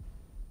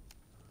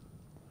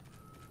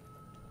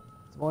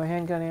 Some more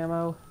handgun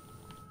ammo.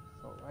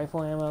 Assault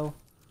rifle ammo.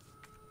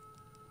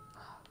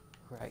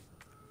 Right.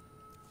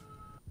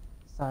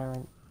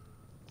 Siren.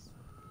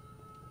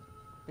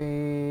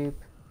 Beep.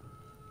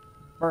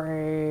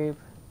 Beep.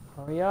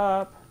 Hurry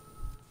up.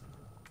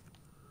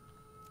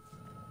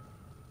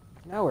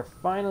 Now we're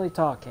finally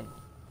talking.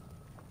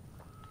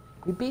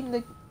 I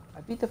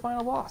beat the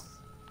final boss.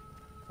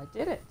 I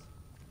did it.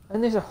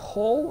 And there's a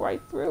hole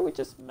right through. It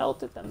just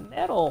melted the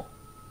metal.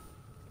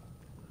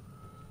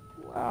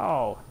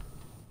 Wow.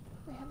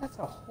 Man, that's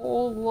a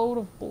whole load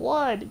of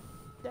blood.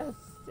 That's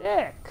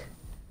sick.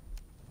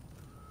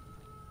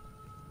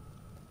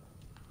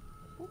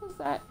 What was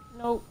that?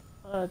 Nope.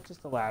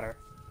 Just a ladder.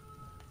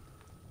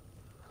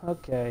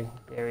 Okay,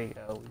 there we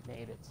go. We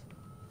made it.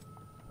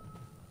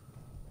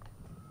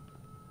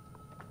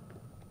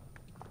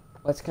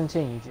 Let's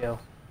continue, Jill.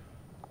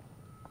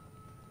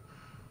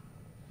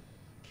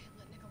 Can't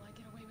let Nikolai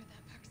get away with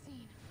that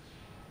vaccine.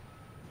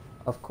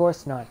 Of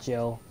course not,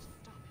 Jill.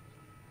 Stop him.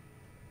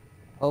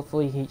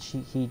 Hopefully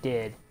he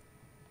did.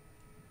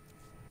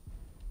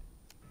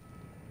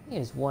 He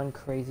is one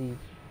crazy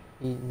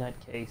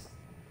nutcase.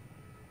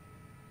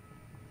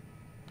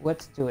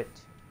 Let's do it.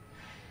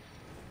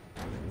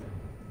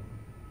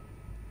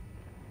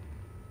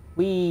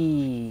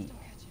 Whee! Don't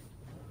catch him.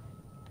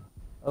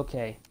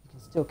 Okay, you can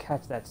still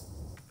catch that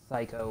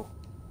psycho.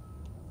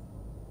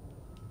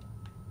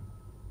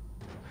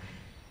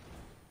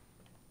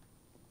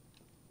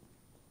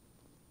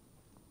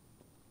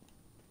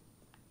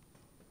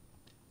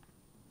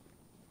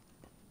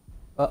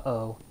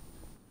 Uh-oh.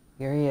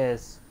 Here he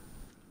is.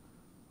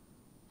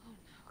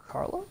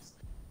 Carlos?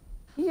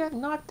 He got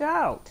knocked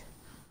out.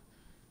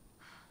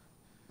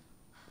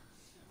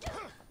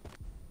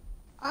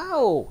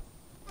 Ow!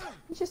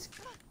 He just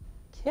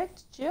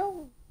kicked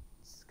Jill's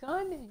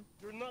gun.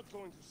 You're not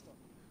going to stop.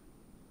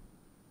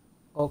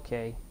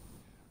 Okay.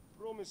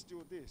 Promised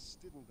you this,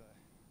 didn't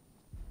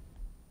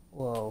I?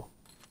 Whoa.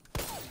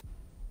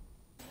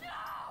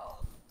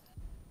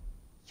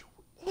 You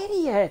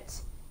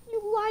idiot!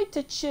 You lied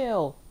to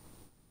Jill!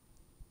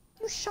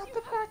 You shot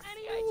the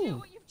Any idea vaccine!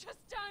 what you've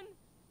just done?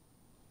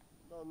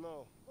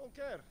 No, don't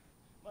care.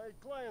 My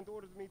client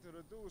ordered me to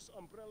reduce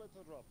Umbrella to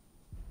rub.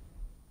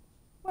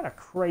 What a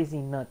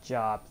crazy nut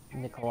job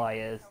Nikolai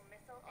is.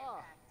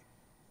 Ah,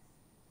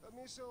 the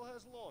missile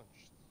has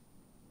launched.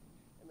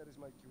 And that is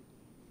my cue to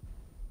leave.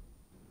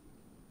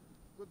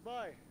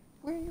 Goodbye.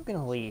 Where are you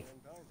gonna leave?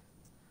 Valentine.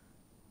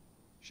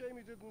 Shame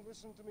you didn't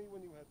listen to me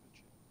when you had the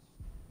chance.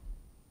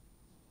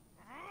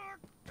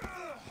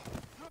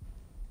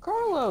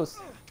 Carlos!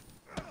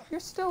 You're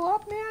still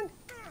up, man?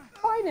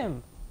 Fight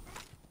him!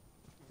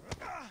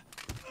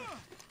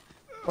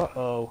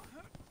 Uh-oh.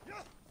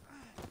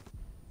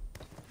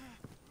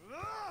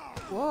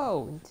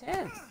 Whoa,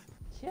 intense.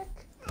 Kick,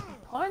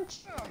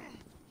 punch.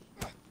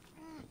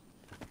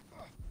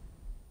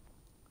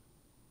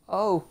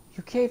 Oh,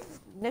 you gave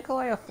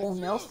Nikolai a full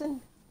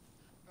Nelson?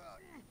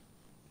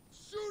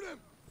 Shoot him!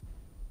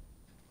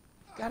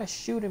 Gotta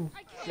shoot him,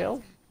 I can't.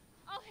 Jill.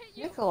 I'll hit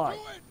you. Nikolai. Do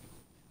it!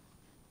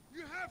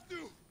 You have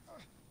to!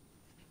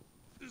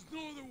 There's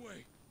no other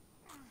way.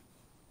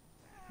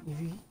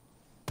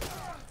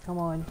 Come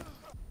on.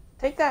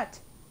 Take that!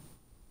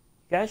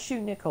 You gotta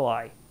shoot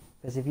Nikolai.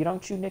 Because if you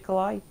don't shoot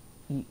Nikolai,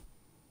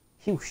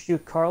 he'll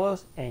shoot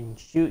Carlos and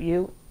shoot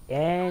you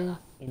and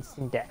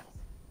instant death.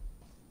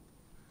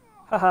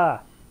 Haha.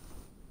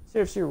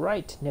 Serves you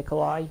right,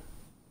 Nikolai.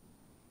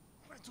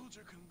 I told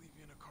you I couldn't leave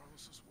you in a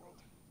Carlos's world.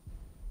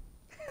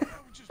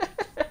 That would just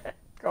be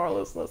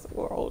Carlosless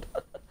world.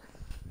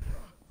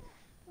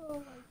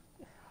 Oh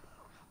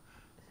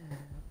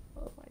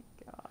my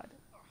god.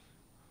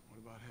 What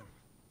about him?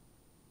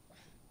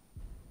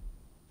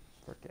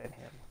 Forget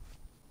him.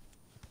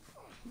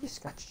 He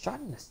just got shot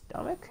in the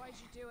stomach? Why'd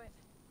you do it?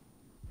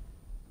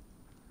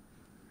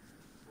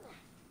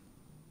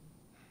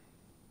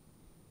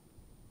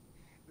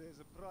 There's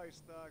a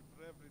price tag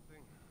for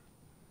everything.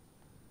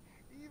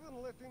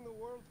 Even letting the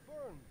world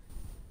burn.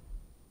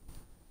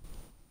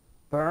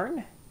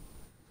 Burn?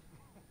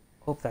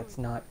 Hope that's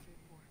not.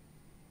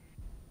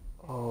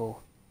 Oh.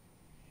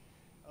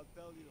 I'll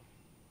tell you,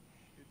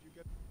 if you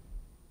get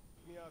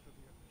me out of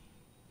here,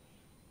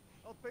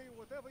 I'll pay you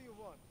whatever you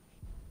want.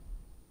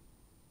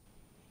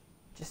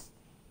 Just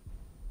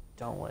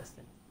don't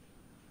listen.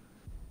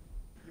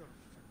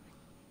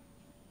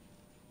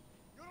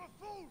 You're a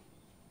fool!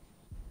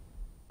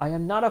 I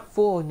am not a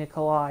fool,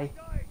 Nikolai.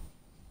 Die!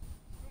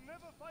 You'll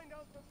never find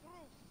out the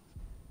truth!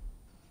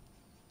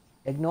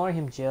 Ignore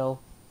him, Jill.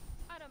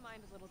 I don't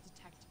mind a little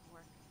detective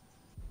work.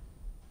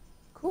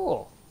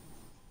 Cool.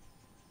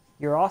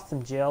 You're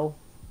awesome, Jill.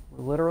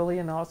 Literally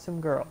an awesome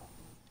girl.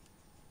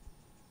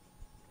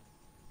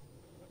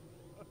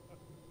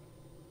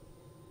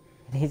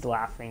 And he's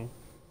laughing.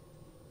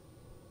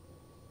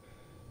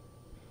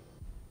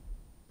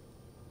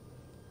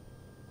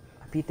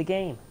 I beat the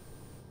game.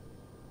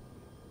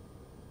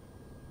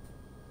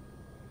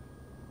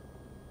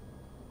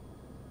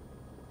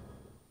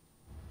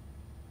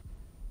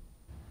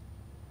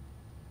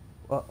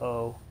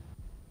 Uh-oh.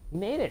 He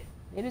made it.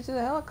 Made it to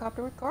the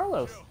helicopter with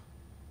Carlos. Jill,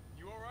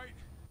 you alright?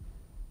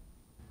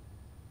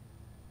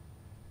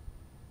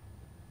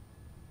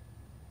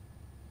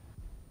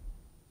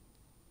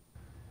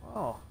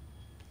 Oh,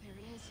 There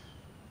he is.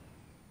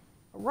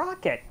 a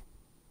rocket.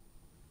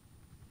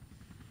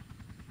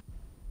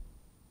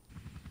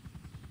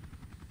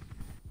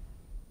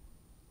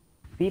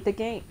 Beat the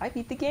game. I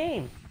beat the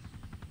game.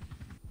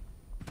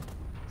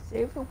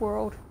 Save the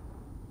world.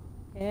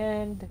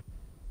 And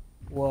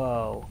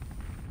whoa.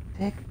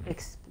 Big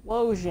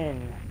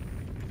explosion.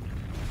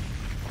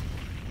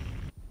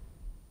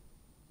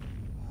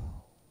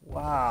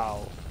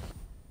 Wow.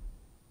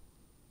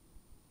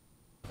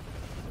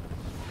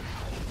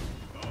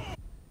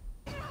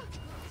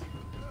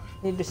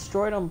 They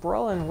destroyed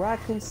Umbrella in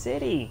Raccoon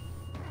City.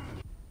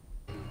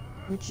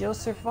 And Jill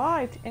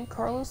survived, and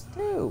Carlos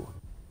too.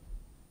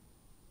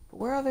 But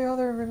where are the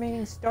other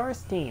remaining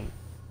Stars team?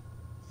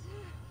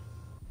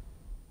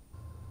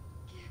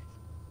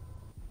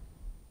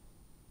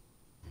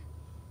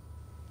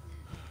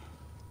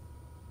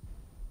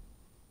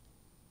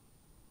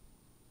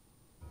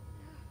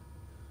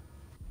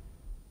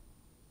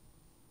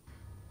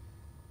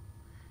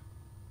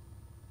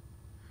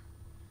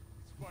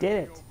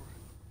 Did it. Over.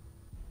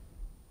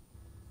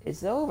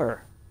 It's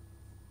over.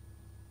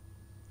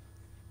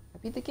 I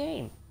beat the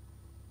game.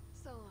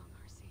 So long,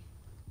 RC.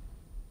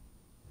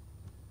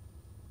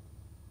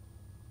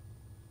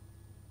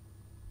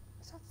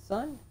 Is that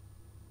sun?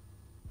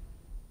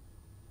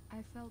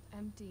 I felt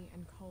empty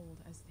and cold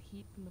as the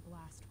heat from the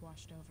blast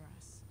washed over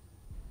us.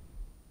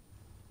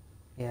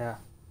 Yeah.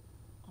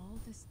 All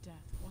this death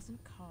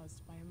wasn't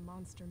caused by a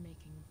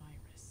monster-making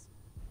virus.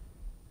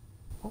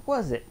 What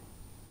was it?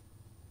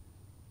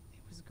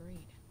 It was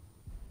greed.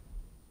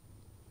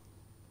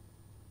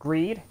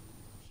 Greed?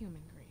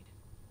 Human greed.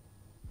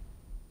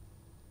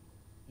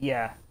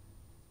 Yeah.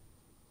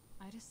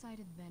 I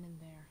decided then and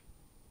there,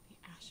 the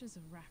ashes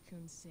of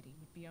Raccoon City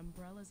would be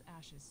Umbrella's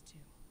ashes too.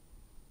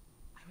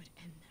 I would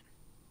end them,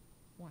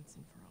 once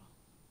and for all.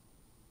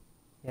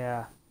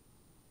 Yeah.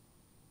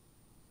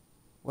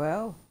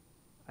 Well,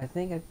 I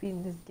think I've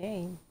beaten this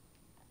game.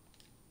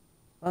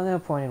 Well, no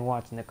point in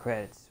watching the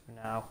credits for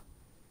now.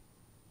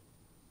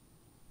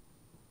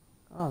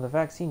 Oh, the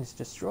vaccine's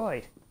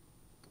destroyed.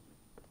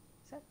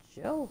 Is that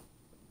Jill?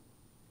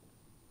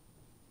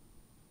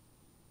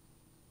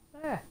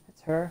 Ah,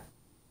 that's her.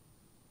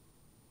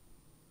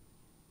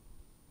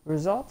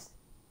 Results?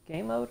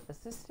 Game mode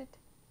assisted.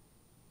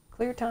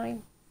 Clear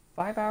time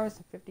 5 hours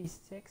and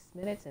 56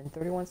 minutes and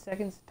 31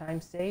 seconds. Time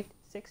saved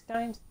 6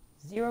 times.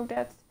 0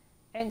 deaths.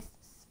 And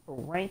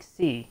rank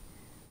C.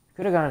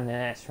 Could have gotten an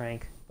S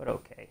rank, but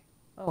okay.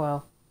 Oh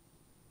well.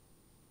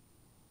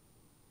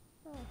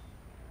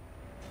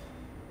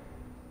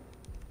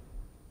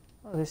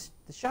 Oh,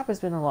 the shop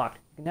has been unlocked.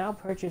 You can now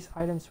purchase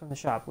items from the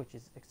shop, which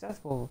is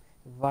accessible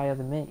via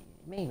the main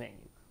menu.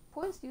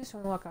 Points used to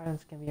unlock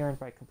items can be earned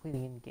by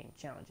completing in-game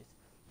challenges.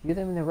 View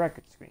them in the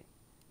record screen.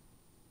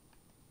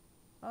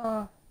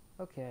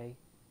 Okay.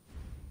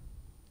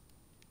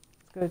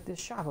 Let's go to this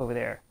shop over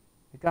there.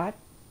 We got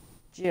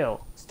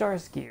Jill,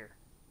 Stars Gear,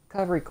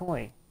 Recovery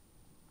Coin,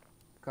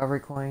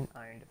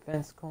 Iron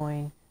Defense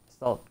Coin,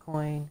 Assault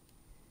Coin,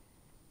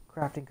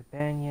 Crafting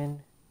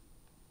Companion,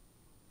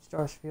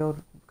 Stars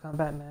Field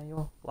Combat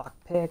Manual, Lock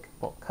Pick,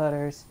 Bolt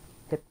Cutters,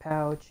 Hip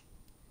Pouch,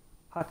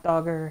 Hot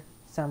Dogger,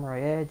 Samurai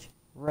Edge,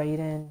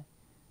 Raiden,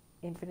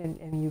 Infinite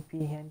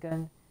MUP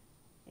Handgun,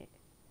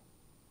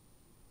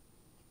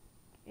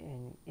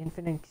 and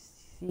Infinite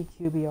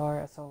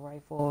CQBR Assault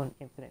Rifle, and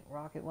Infinite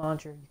Rocket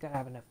Launcher. You gotta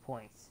have enough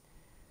points.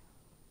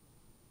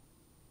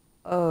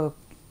 Oh,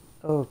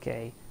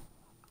 okay.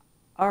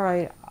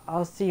 Alright,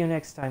 I'll see you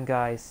next time,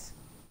 guys.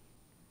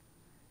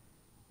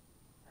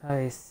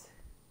 Nice.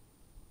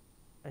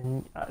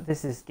 And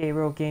this is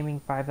Gabriel Gaming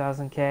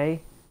 5000K,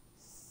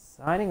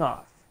 signing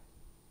off.